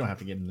 We don't have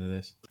to get into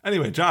this.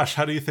 Anyway, Josh,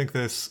 how do you think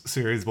this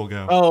series will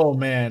go? Oh,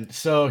 man.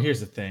 So here's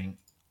the thing.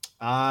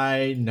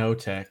 I know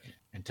Tech,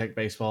 and Tech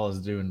baseball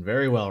is doing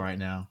very well right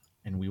now,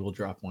 and we will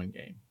drop one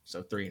game.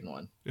 So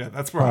 3-1. Yeah,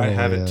 that's where I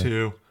have it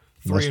too.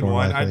 Much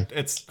more 3-1. likely.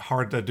 It's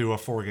hard to do a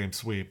 4-game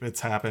sweep.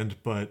 It's happened,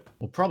 but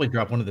We'll probably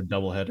drop one of the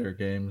doubleheader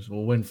games.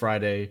 We'll win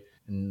Friday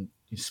and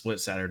you split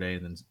Saturday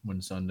and then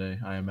win Sunday,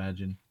 I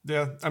imagine.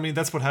 yeah, I mean,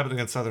 that's what happened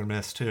against Southern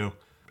Miss too.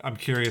 I'm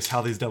curious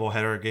how these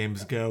doubleheader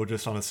games go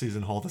just on a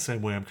season whole the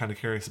same way. I'm kind of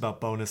curious about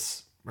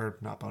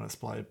not bonus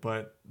play,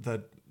 but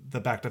the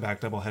back-to-back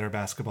doubleheader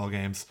basketball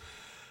games.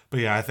 But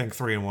yeah, I think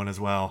 3-1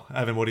 as well.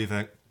 Evan, what do you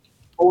think?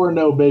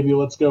 4-0, baby.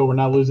 Let's go. We're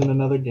not losing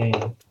another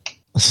game.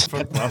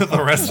 For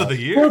the rest of the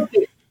year?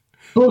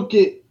 Book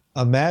it.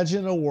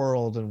 Imagine a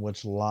world in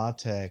which La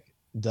Tech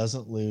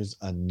doesn't lose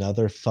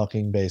another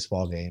fucking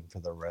baseball game for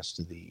the rest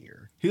of the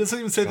year. He doesn't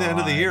even say the end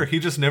of the year. He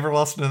just never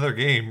lost another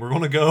game. We're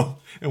going to go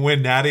and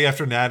win natty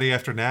after natty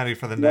after natty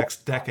for the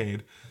next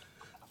decade.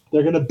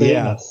 They're going to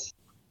ban us.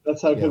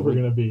 That's how good we're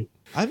going to be.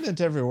 I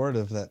meant every word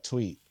of that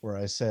tweet where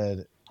I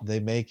said they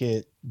make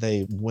it,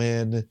 they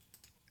win,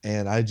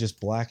 and I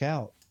just black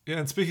out. Yeah,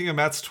 and speaking of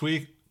Matt's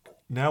tweet,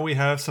 now we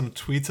have some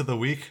tweets of the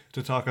week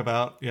to talk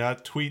about. Yeah,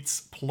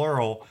 tweets,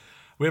 plural.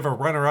 We have a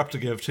runner-up to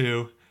give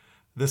to.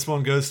 This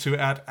one goes to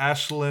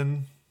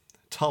 @Ashlyn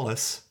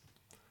Tullis,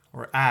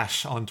 or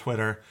Ash on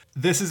Twitter.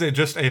 This is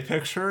just a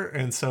picture,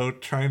 and so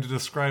trying to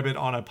describe it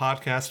on a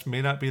podcast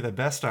may not be the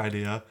best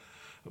idea,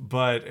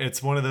 but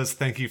it's one of those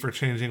 "thank you for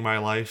changing my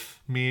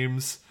life"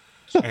 memes.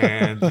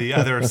 And the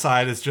other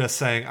side is just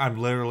saying, I'm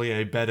literally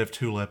a bed of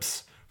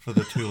tulips for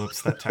the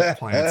tulips that Tech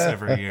plants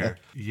every year.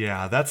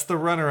 Yeah, that's the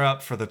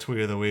runner-up for the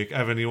tweet of the week.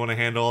 Evan, you want to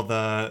handle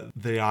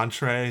the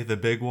entree, the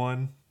big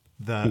one?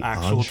 The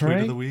actual entree?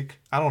 tweet of the week?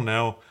 I don't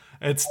know.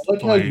 It's I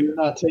like how you're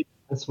not taking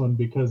this one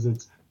because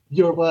it's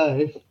your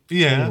wife.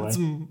 Yeah, Anyway. it's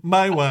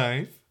my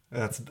wife.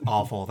 That's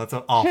awful. That's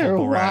an awful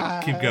Your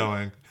rant. Keep wife.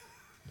 going.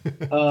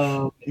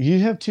 You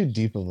have too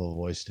deep of a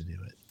voice to do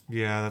it.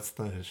 Yeah, that's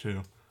the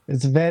issue.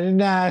 It's very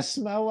nice,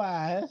 my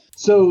wife.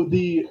 So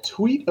the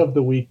tweet of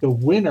the week, the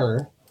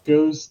winner,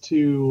 goes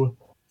to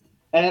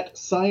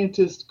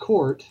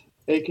 @ScientistCourt,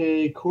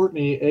 aka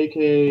Courtney,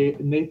 aka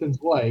Nathan's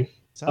wife,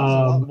 Sounds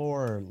a lot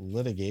more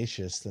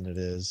litigious than it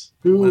is.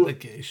 who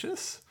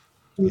Litigious?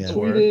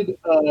 tweeted,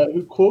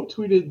 who quote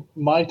tweeted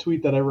my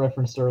tweet that I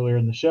referenced earlier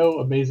in the show.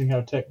 Amazing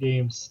how Tech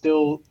games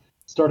still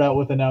start out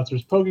with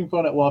announcers poking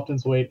fun at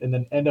Lofton's weight and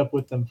then end up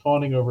with them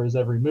fawning over his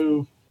every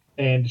move.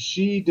 And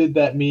she did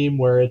that meme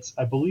where it's,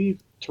 I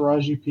believe,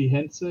 Taraji P.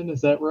 Henson. Is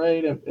that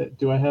right?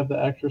 Do I have the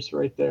actress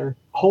right there?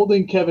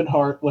 Holding Kevin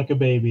Hart like a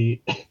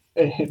baby.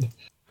 And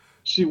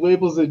she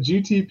labels it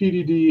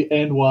GTPDD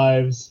and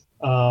wives.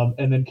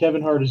 And then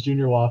Kevin Hart is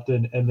Junior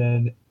Lofton. And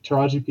then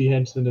Taraji P.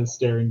 Henson is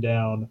staring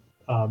down.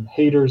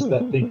 Haters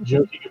that think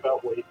joking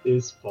about weight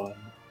is fun.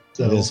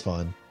 So, It is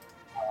fun.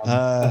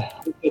 I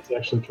hope it's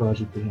actually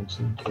Taraji P.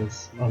 Henson.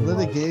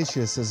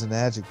 Litigious is an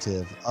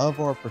adjective of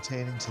or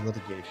pertaining to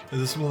litigation. Is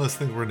this one of those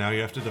things where now you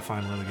have to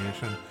define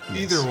litigation?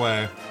 Yes. Either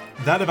way,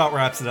 that about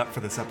wraps it up for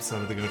this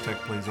episode of the Go Tech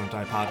Please Don't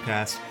Die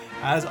podcast.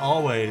 As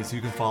always,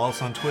 you can follow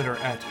us on Twitter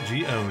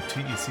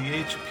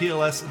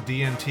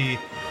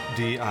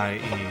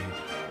 @GOTECHPLSDNTDIE.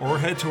 Or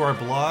head to our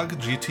blog,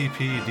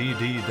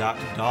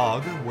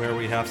 gtpdd.dog, where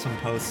we have some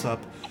posts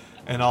up,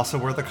 and also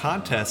where the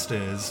contest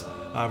is.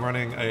 I'm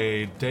running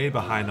a day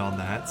behind on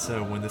that,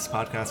 so when this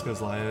podcast goes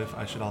live,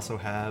 I should also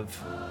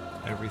have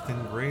everything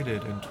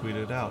graded and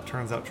tweeted out.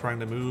 Turns out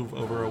trying to move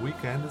over a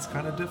weekend is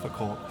kind of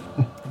difficult.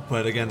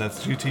 But again,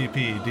 that's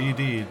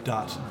gtpdd.dog.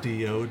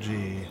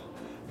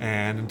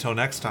 And until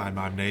next time,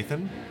 I'm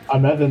Nathan.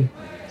 I'm Evan.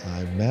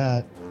 I'm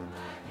Matt.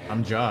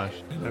 I'm Josh.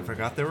 And I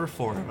forgot there were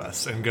 4 of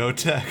us. And Go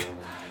Tech,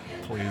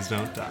 please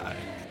don't die.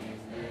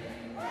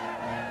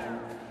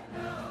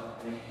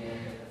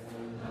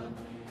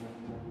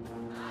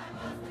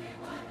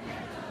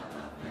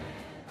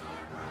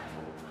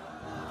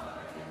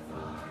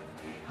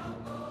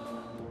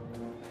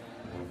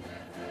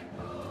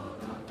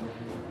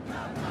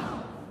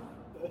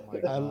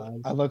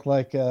 I look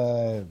like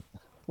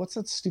what's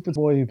that stupid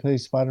boy who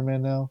plays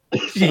Spider-Man now?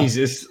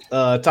 Jesus.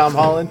 Tom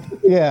Holland.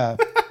 Yeah,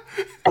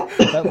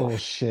 that little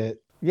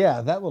shit.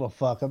 Yeah, that little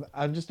fuck.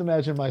 I'm just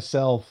imagining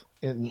myself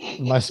in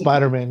my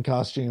Spider-Man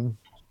costume,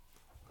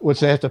 which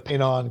they have to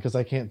paint on because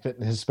I can't fit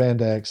in his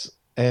spandex,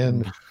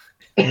 and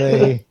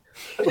they.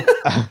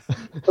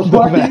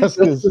 Why are you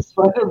dressed as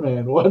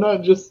Spider-Man? Why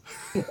not just?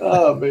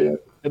 Oh man!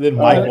 And then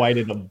Mike White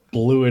in a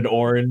blue and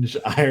orange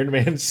Iron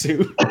Man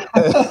suit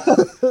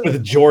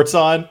with jorts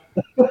on.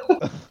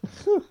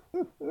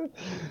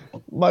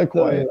 Mike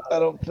White, I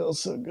don't feel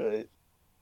so good.